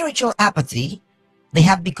their spiritual apathy, they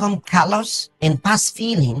have become callous and past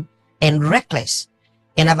feeling and reckless,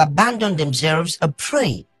 and have abandoned themselves a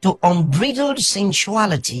prey to unbridled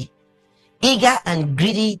sensuality, eager and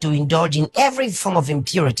greedy to indulge in every form of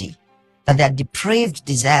impurity that their depraved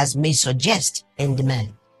desires may suggest and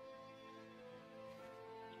demand.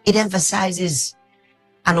 It emphasizes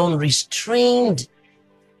an unrestrained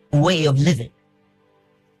way of living.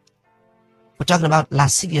 We're talking about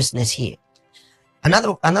lasciviousness here.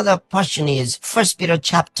 Another portion is 1 Peter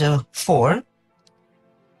chapter 4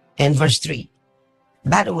 and verse 3.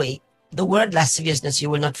 By the way, the word lasciviousness you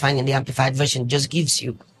will not find in the Amplified Version, just gives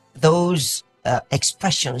you those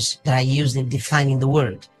expressions that are used in defining the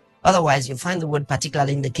word. Otherwise, you find the word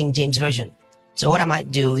particularly in the King James Version. So what I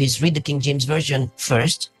might do is read the King James Version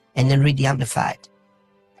first and then read the Amplified.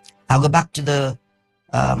 I'll go back to the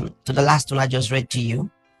last one I just read to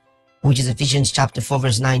you, which is Ephesians chapter 4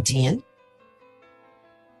 verse 19.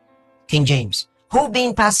 King James. Who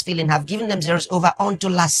being past feeling have given themselves over unto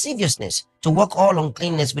lasciviousness, to work all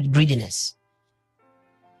uncleanness with greediness.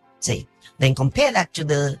 See, then compare that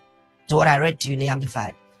to what I read to you in the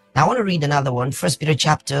Amplified. Now I want to read another one, 1 Peter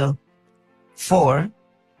chapter 4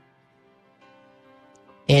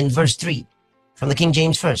 and verse 3 from the King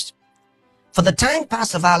James first. For the time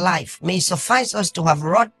past of our life may suffice us to have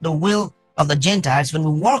wrought the will of the Gentiles when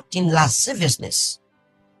we walked in lasciviousness,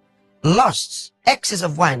 lusts, excess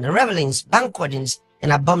of wine, revelings, banquetings,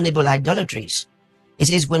 and abominable idolatries. It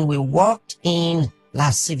says when we walked in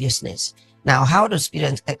lasciviousness. Now, how does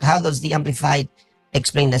the Amplified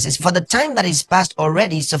explain this? It's for the time that is past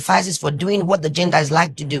already suffices for doing what the Gentiles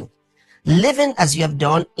like to do, living as you have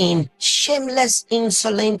done in shameless,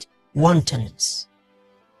 insolent wantonness.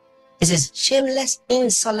 It says shameless,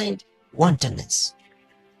 insolent wantonness.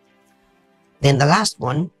 Then the last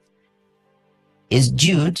one is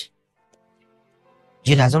Jude.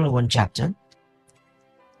 Jude has only one chapter,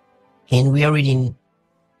 and we are reading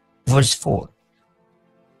verse 4.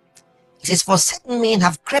 It says, for certain men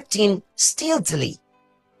have crept in stealthily.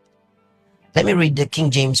 Let me read the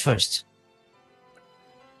King James first.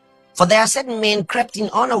 For there are certain men crept in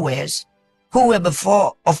unawares, who were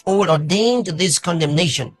before of old ordained to this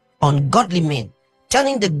condemnation, ungodly men,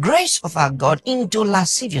 turning the grace of our God into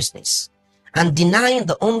lasciviousness, and denying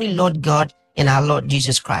the only Lord God and our Lord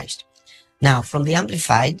Jesus Christ. Now, from the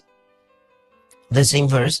Amplified, the same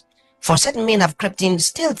verse, for certain men have crept in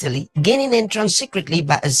stealthily, gaining entrance secretly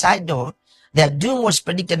by a side door. Their doom was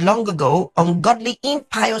predicted long ago, ungodly,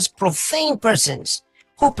 impious, profane persons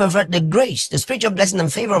who pervert the grace, the spiritual blessing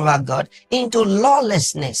and favor of our God into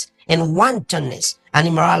lawlessness and wantonness and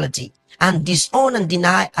immorality, and disown and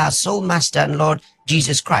deny our sole Master and Lord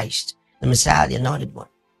Jesus Christ, the Messiah, the Anointed One.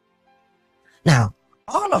 Now,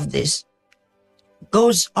 all of this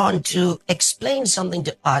goes on to explain something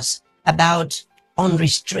to us about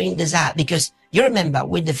unrestrained desire, because you remember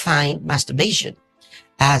we defined masturbation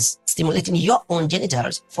as stimulating your own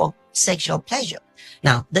genitals for sexual pleasure.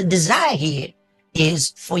 Now, the desire here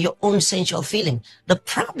is for your own sensual feeling. The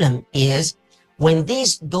problem is when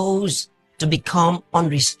this goes to become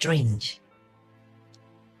unrestrained.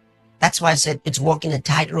 That's why I said it's walking a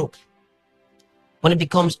tightrope. When it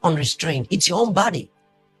becomes unrestrained, it's your own body.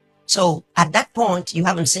 So at that point, you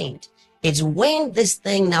haven't sinned. It's when this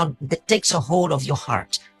thing now takes a hold of your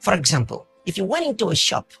heart. For example, if you went into a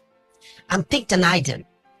shop and picked an item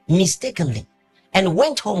mistakenly and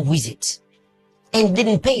went home with it and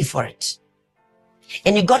didn't pay for it,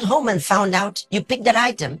 and you got home and found out you picked that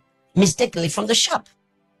item mistakenly from the shop,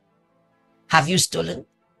 have you stolen?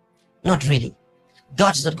 Not really.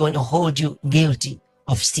 God's not going to hold you guilty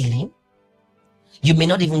of stealing. You may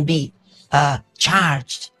not even be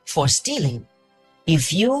charged for stealing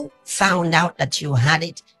if you found out that you had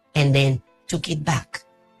it and then took it back.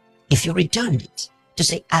 If you returned it to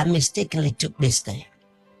say, I mistakenly took this thing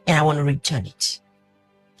and I want to return it.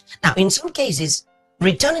 Now, in some cases,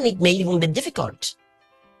 returning it may even be difficult.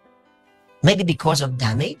 Maybe because of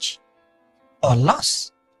damage or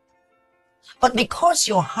loss. But because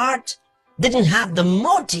your heart didn't have the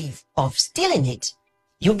motive of stealing it,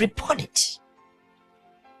 you report it.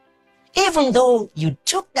 Even though you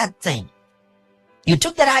took that thing, you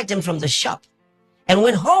took that item from the shop and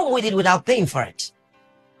went home with it without paying for it,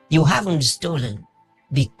 you haven't stolen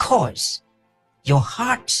because your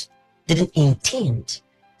heart didn't intend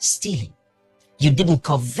stealing. You didn't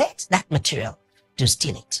covet that material to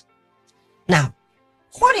steal it. Now,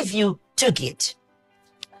 what if you took it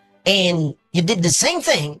and you did the same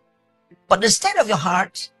thing But the state of your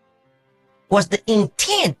heart was the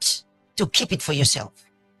intent to keep it for yourself.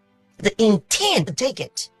 The intent to take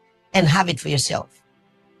it and have it for yourself.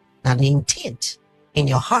 Now the intent in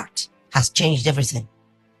your heart has changed everything.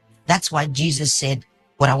 That's why Jesus said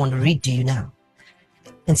what I want to read to you now.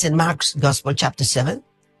 In St. Mark's Gospel, chapter 7,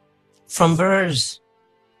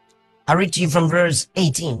 I read to you from verse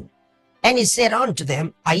 18. And he said unto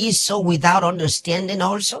them, Are ye so without understanding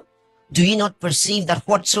also? Do ye not perceive that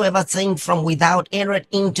whatsoever thing from without entereth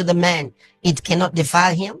into the man, it cannot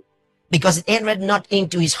defile him? Because it entereth not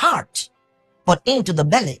into his heart, but into the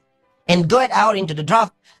belly, and goeth out into the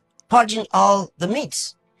draught, purging all the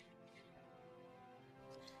meats.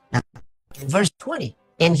 Now, verse 20,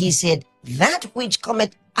 and he said, That which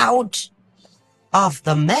cometh out of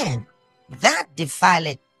the man, that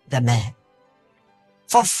defileth the man.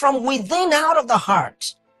 For from within, out of the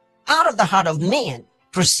heart of men,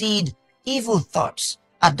 proceed evil thoughts,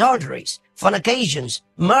 adulteries, fornications,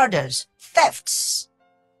 murders, thefts,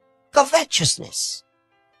 covetousness,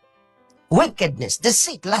 wickedness,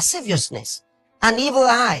 deceit, lasciviousness, an evil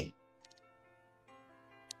eye,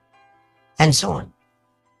 and so on.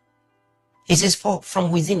 It says, for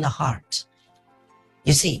from within the heart.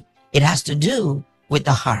 You see, it has to do with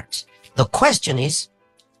the heart. The question is,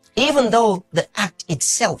 even though the act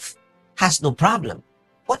itself has no problem,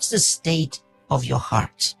 what's the state of your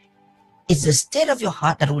heart? It's the state of your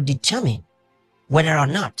heart that will determine whether or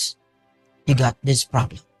not you got this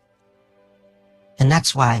problem. And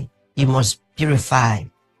that's why you must purify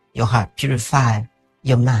your heart, purify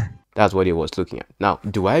your mind. That's what he was looking at. Now,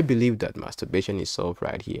 do I believe that masturbation itself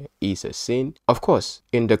right here is a sin? Of course,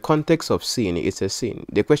 in the context of sin, it's a sin.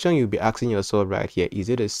 The question you'll be asking yourself right here, is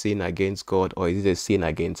it a sin against God or is it a sin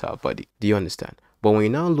against our body? Do you understand? But when you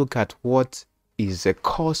now look at what is the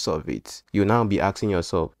cause of it, you now be asking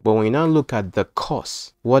yourself, but when you now look at the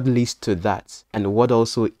cause, what leads to that, and what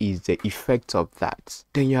also is the effect of that,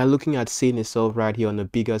 then you are looking at sin itself right here on a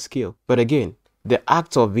bigger scale. But again, the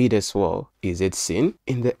act of it as well, is it sin?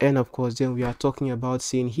 In the end, of course, then we are talking about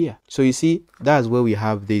sin here. So you see, that's where we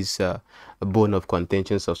have this bone of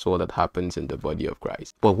contentions as well that happens in the body of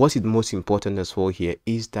Christ. But what is most important as well here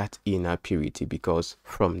is that inner purity, because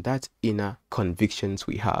from that inner convictions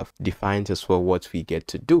we have defines as well what we get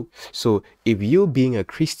to do. So if you being a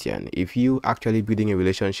Christian, if you actually building a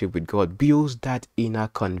relationship with God, builds that inner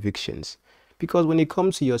convictions. Because when it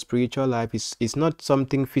comes to your spiritual life, it's not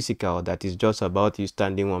something physical that is just about you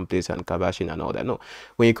standing one place and kabashing and all that. No.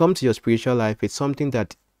 When it comes to your spiritual life, it's something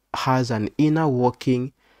that has an inner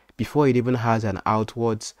working before it even has an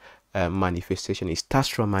outwards manifestation. It starts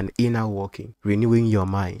from an inner working, renewing your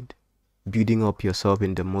mind, building up yourself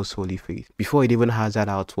in the most holy faith before it even has that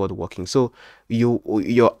outward working. So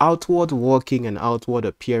your outward working and outward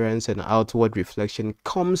appearance and outward reflection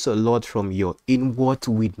comes a lot from your inward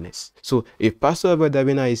witness. So if Pastor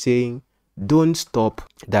DAMINA is saying don't stop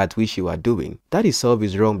that which you are doing, that itself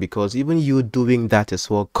is wrong, because even you doing that as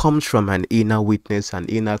well comes from an inner witness, an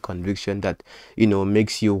inner conviction that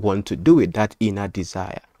makes you want to do it, that inner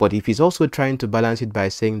desire. But if he's also trying to balance it by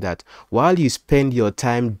saying that while you spend your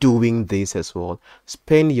time doing this as well,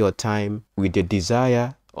 spend your time with the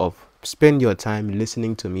desire of, spend your time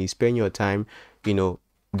listening to me, spend your time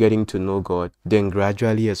getting to know God, then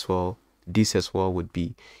gradually as well this as well would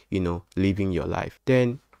be living your life,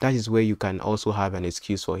 then that is where you can also have an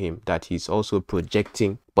excuse for him that he's also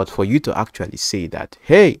projecting. But for you to actually say that,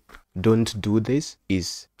 hey, don't do this,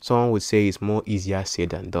 is, someone would say, is more easier said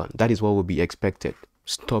than done. That is what would be expected.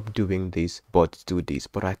 Stop doing this, but do this.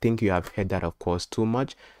 But I think you have heard that, of course, too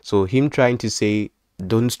much. So him trying to say,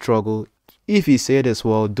 don't struggle. If he said as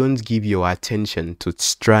well, don't give your attention to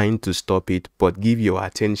trying to stop it, but give your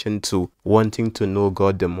attention to wanting to know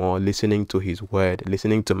God the more, listening to his word,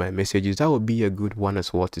 listening to my messages, that would be a good one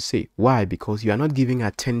as well to say. Why? Because you are not giving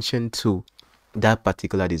attention to that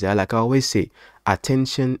particular desire. Like I always say,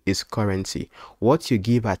 attention is currency. What you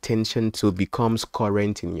give attention to becomes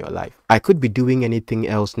current in your life. I could be doing anything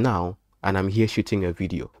else now, and I'm here shooting a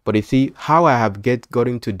video. But you see, how I have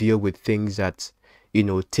gotten to deal with things that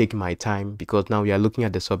take my time, because now we are looking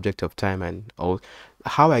at the subject of time, and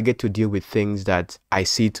how I get to deal with things that I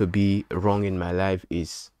see to be wrong in my life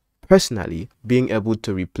is personally being able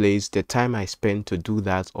to replace the time I spend to do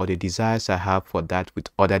that or the desires I have for that with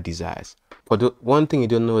other desires. For the one thing you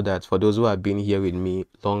don't know, that for those who have been here with me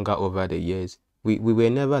longer over the years, we were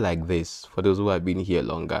never like this, for those who have been here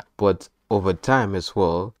longer. But over time as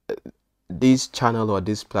well, this channel or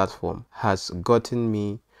this platform has gotten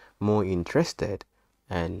me more interested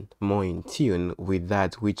and more in tune with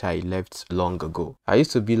that which I left long ago. I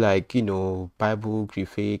used to be like, Bible,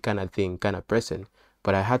 grife kind of thing, kind of person.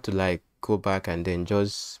 But I had to go back and then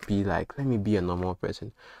just be like, let me be a normal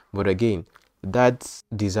person. But again, that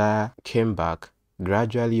desire came back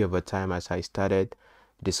gradually over time as I started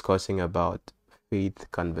discussing about faith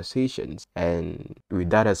conversations. And with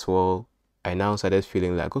that as well, I now started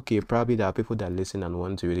feeling like, okay, probably there are people that listen and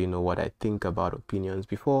want to really know what I think about opinions.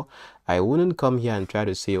 Before, I wouldn't come here and try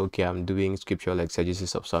to say, okay, I'm doing scriptural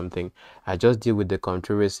exegesis of something. I just deal with the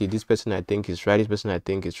controversy. This person I think is right, this person I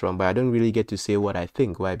think is wrong, but I don't really get to say what I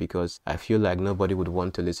think. Why? Because I feel like nobody would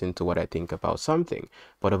want to listen to what I think about something.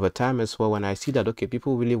 But over time as well, when I see that, okay,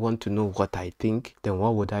 people really want to know what I think, then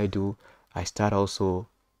what would I do? I start also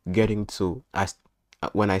getting to,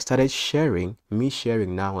 when I started sharing, me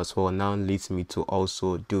sharing now as well now leads me to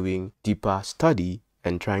also doing deeper study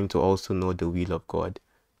and trying to also know the will of God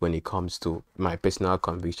when it comes to my personal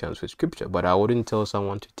convictions with scripture. But I wouldn't tell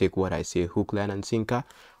someone to take what I say hook, line, and sinker.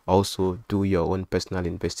 Also do your own personal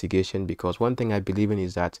investigation, because one thing I believe in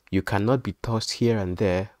is that you cannot be tossed here and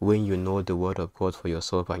there when you know the word of God for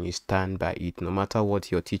yourself and you stand by it. No matter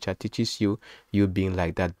what your teacher teaches you, you being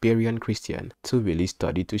like that Berean Christian to really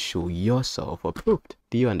study to show yourself approved.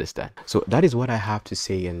 Do you understand? So that is what I have to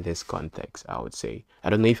say in this context, I would say. I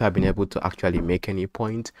don't know if I've been able to actually make any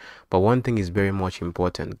point, but one thing is very much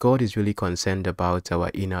important. God is really concerned about our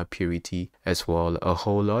inner purity as well, a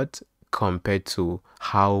whole lot, compared to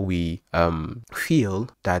how we feel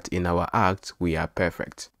that in our acts we are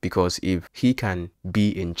perfect. Because if he can be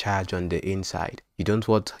in charge on the inside, you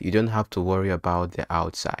don't have to worry about the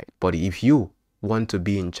outside. But if you want to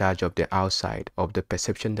be in charge of the outside, of the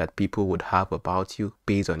perception that people would have about you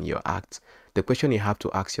based on your acts, the question you have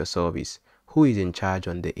to ask yourself is, who is in charge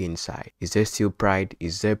on the inside? Is there still pride?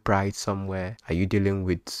 Is there pride somewhere? Are you dealing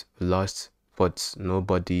with lust? But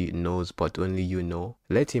nobody knows, but only you know.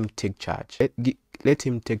 Let him take charge. Let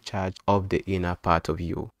him take charge of the inner part of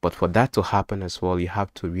you. But for that to happen as well, you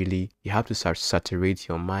have to saturate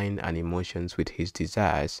your mind and emotions with his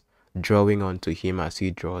desires, drawing onto him as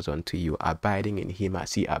he draws onto you, abiding in him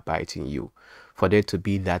as he abides in you, for there to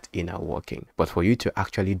be that inner working. But for you to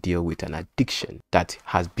actually deal with an addiction that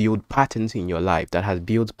has built patterns in your life, that has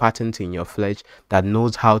built patterns in your flesh, that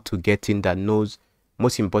knows how to get in, that knows,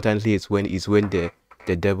 most importantly, is when the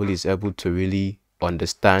devil is able to really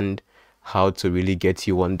understand how to really get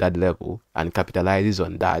you on that level and capitalizes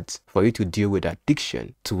on that. For you to deal with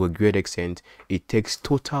addiction to a great extent, it takes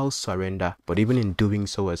total surrender. But even in doing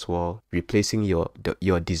so as well, replacing your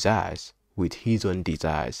desires with his own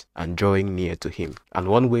desires and drawing near to him. And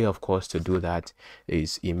one way, of course, to do that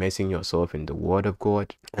is immersing yourself in the word of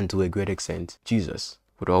God. And to a great extent, Jesus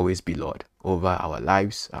would always be Lord over our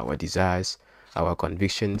lives, our desires, our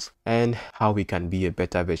convictions, and how we can be a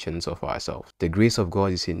better versions of ourselves. The grace of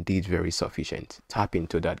God is indeed very sufficient. Tap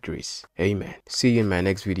into that grace. Amen. See you in my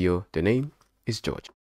next video. The name is George.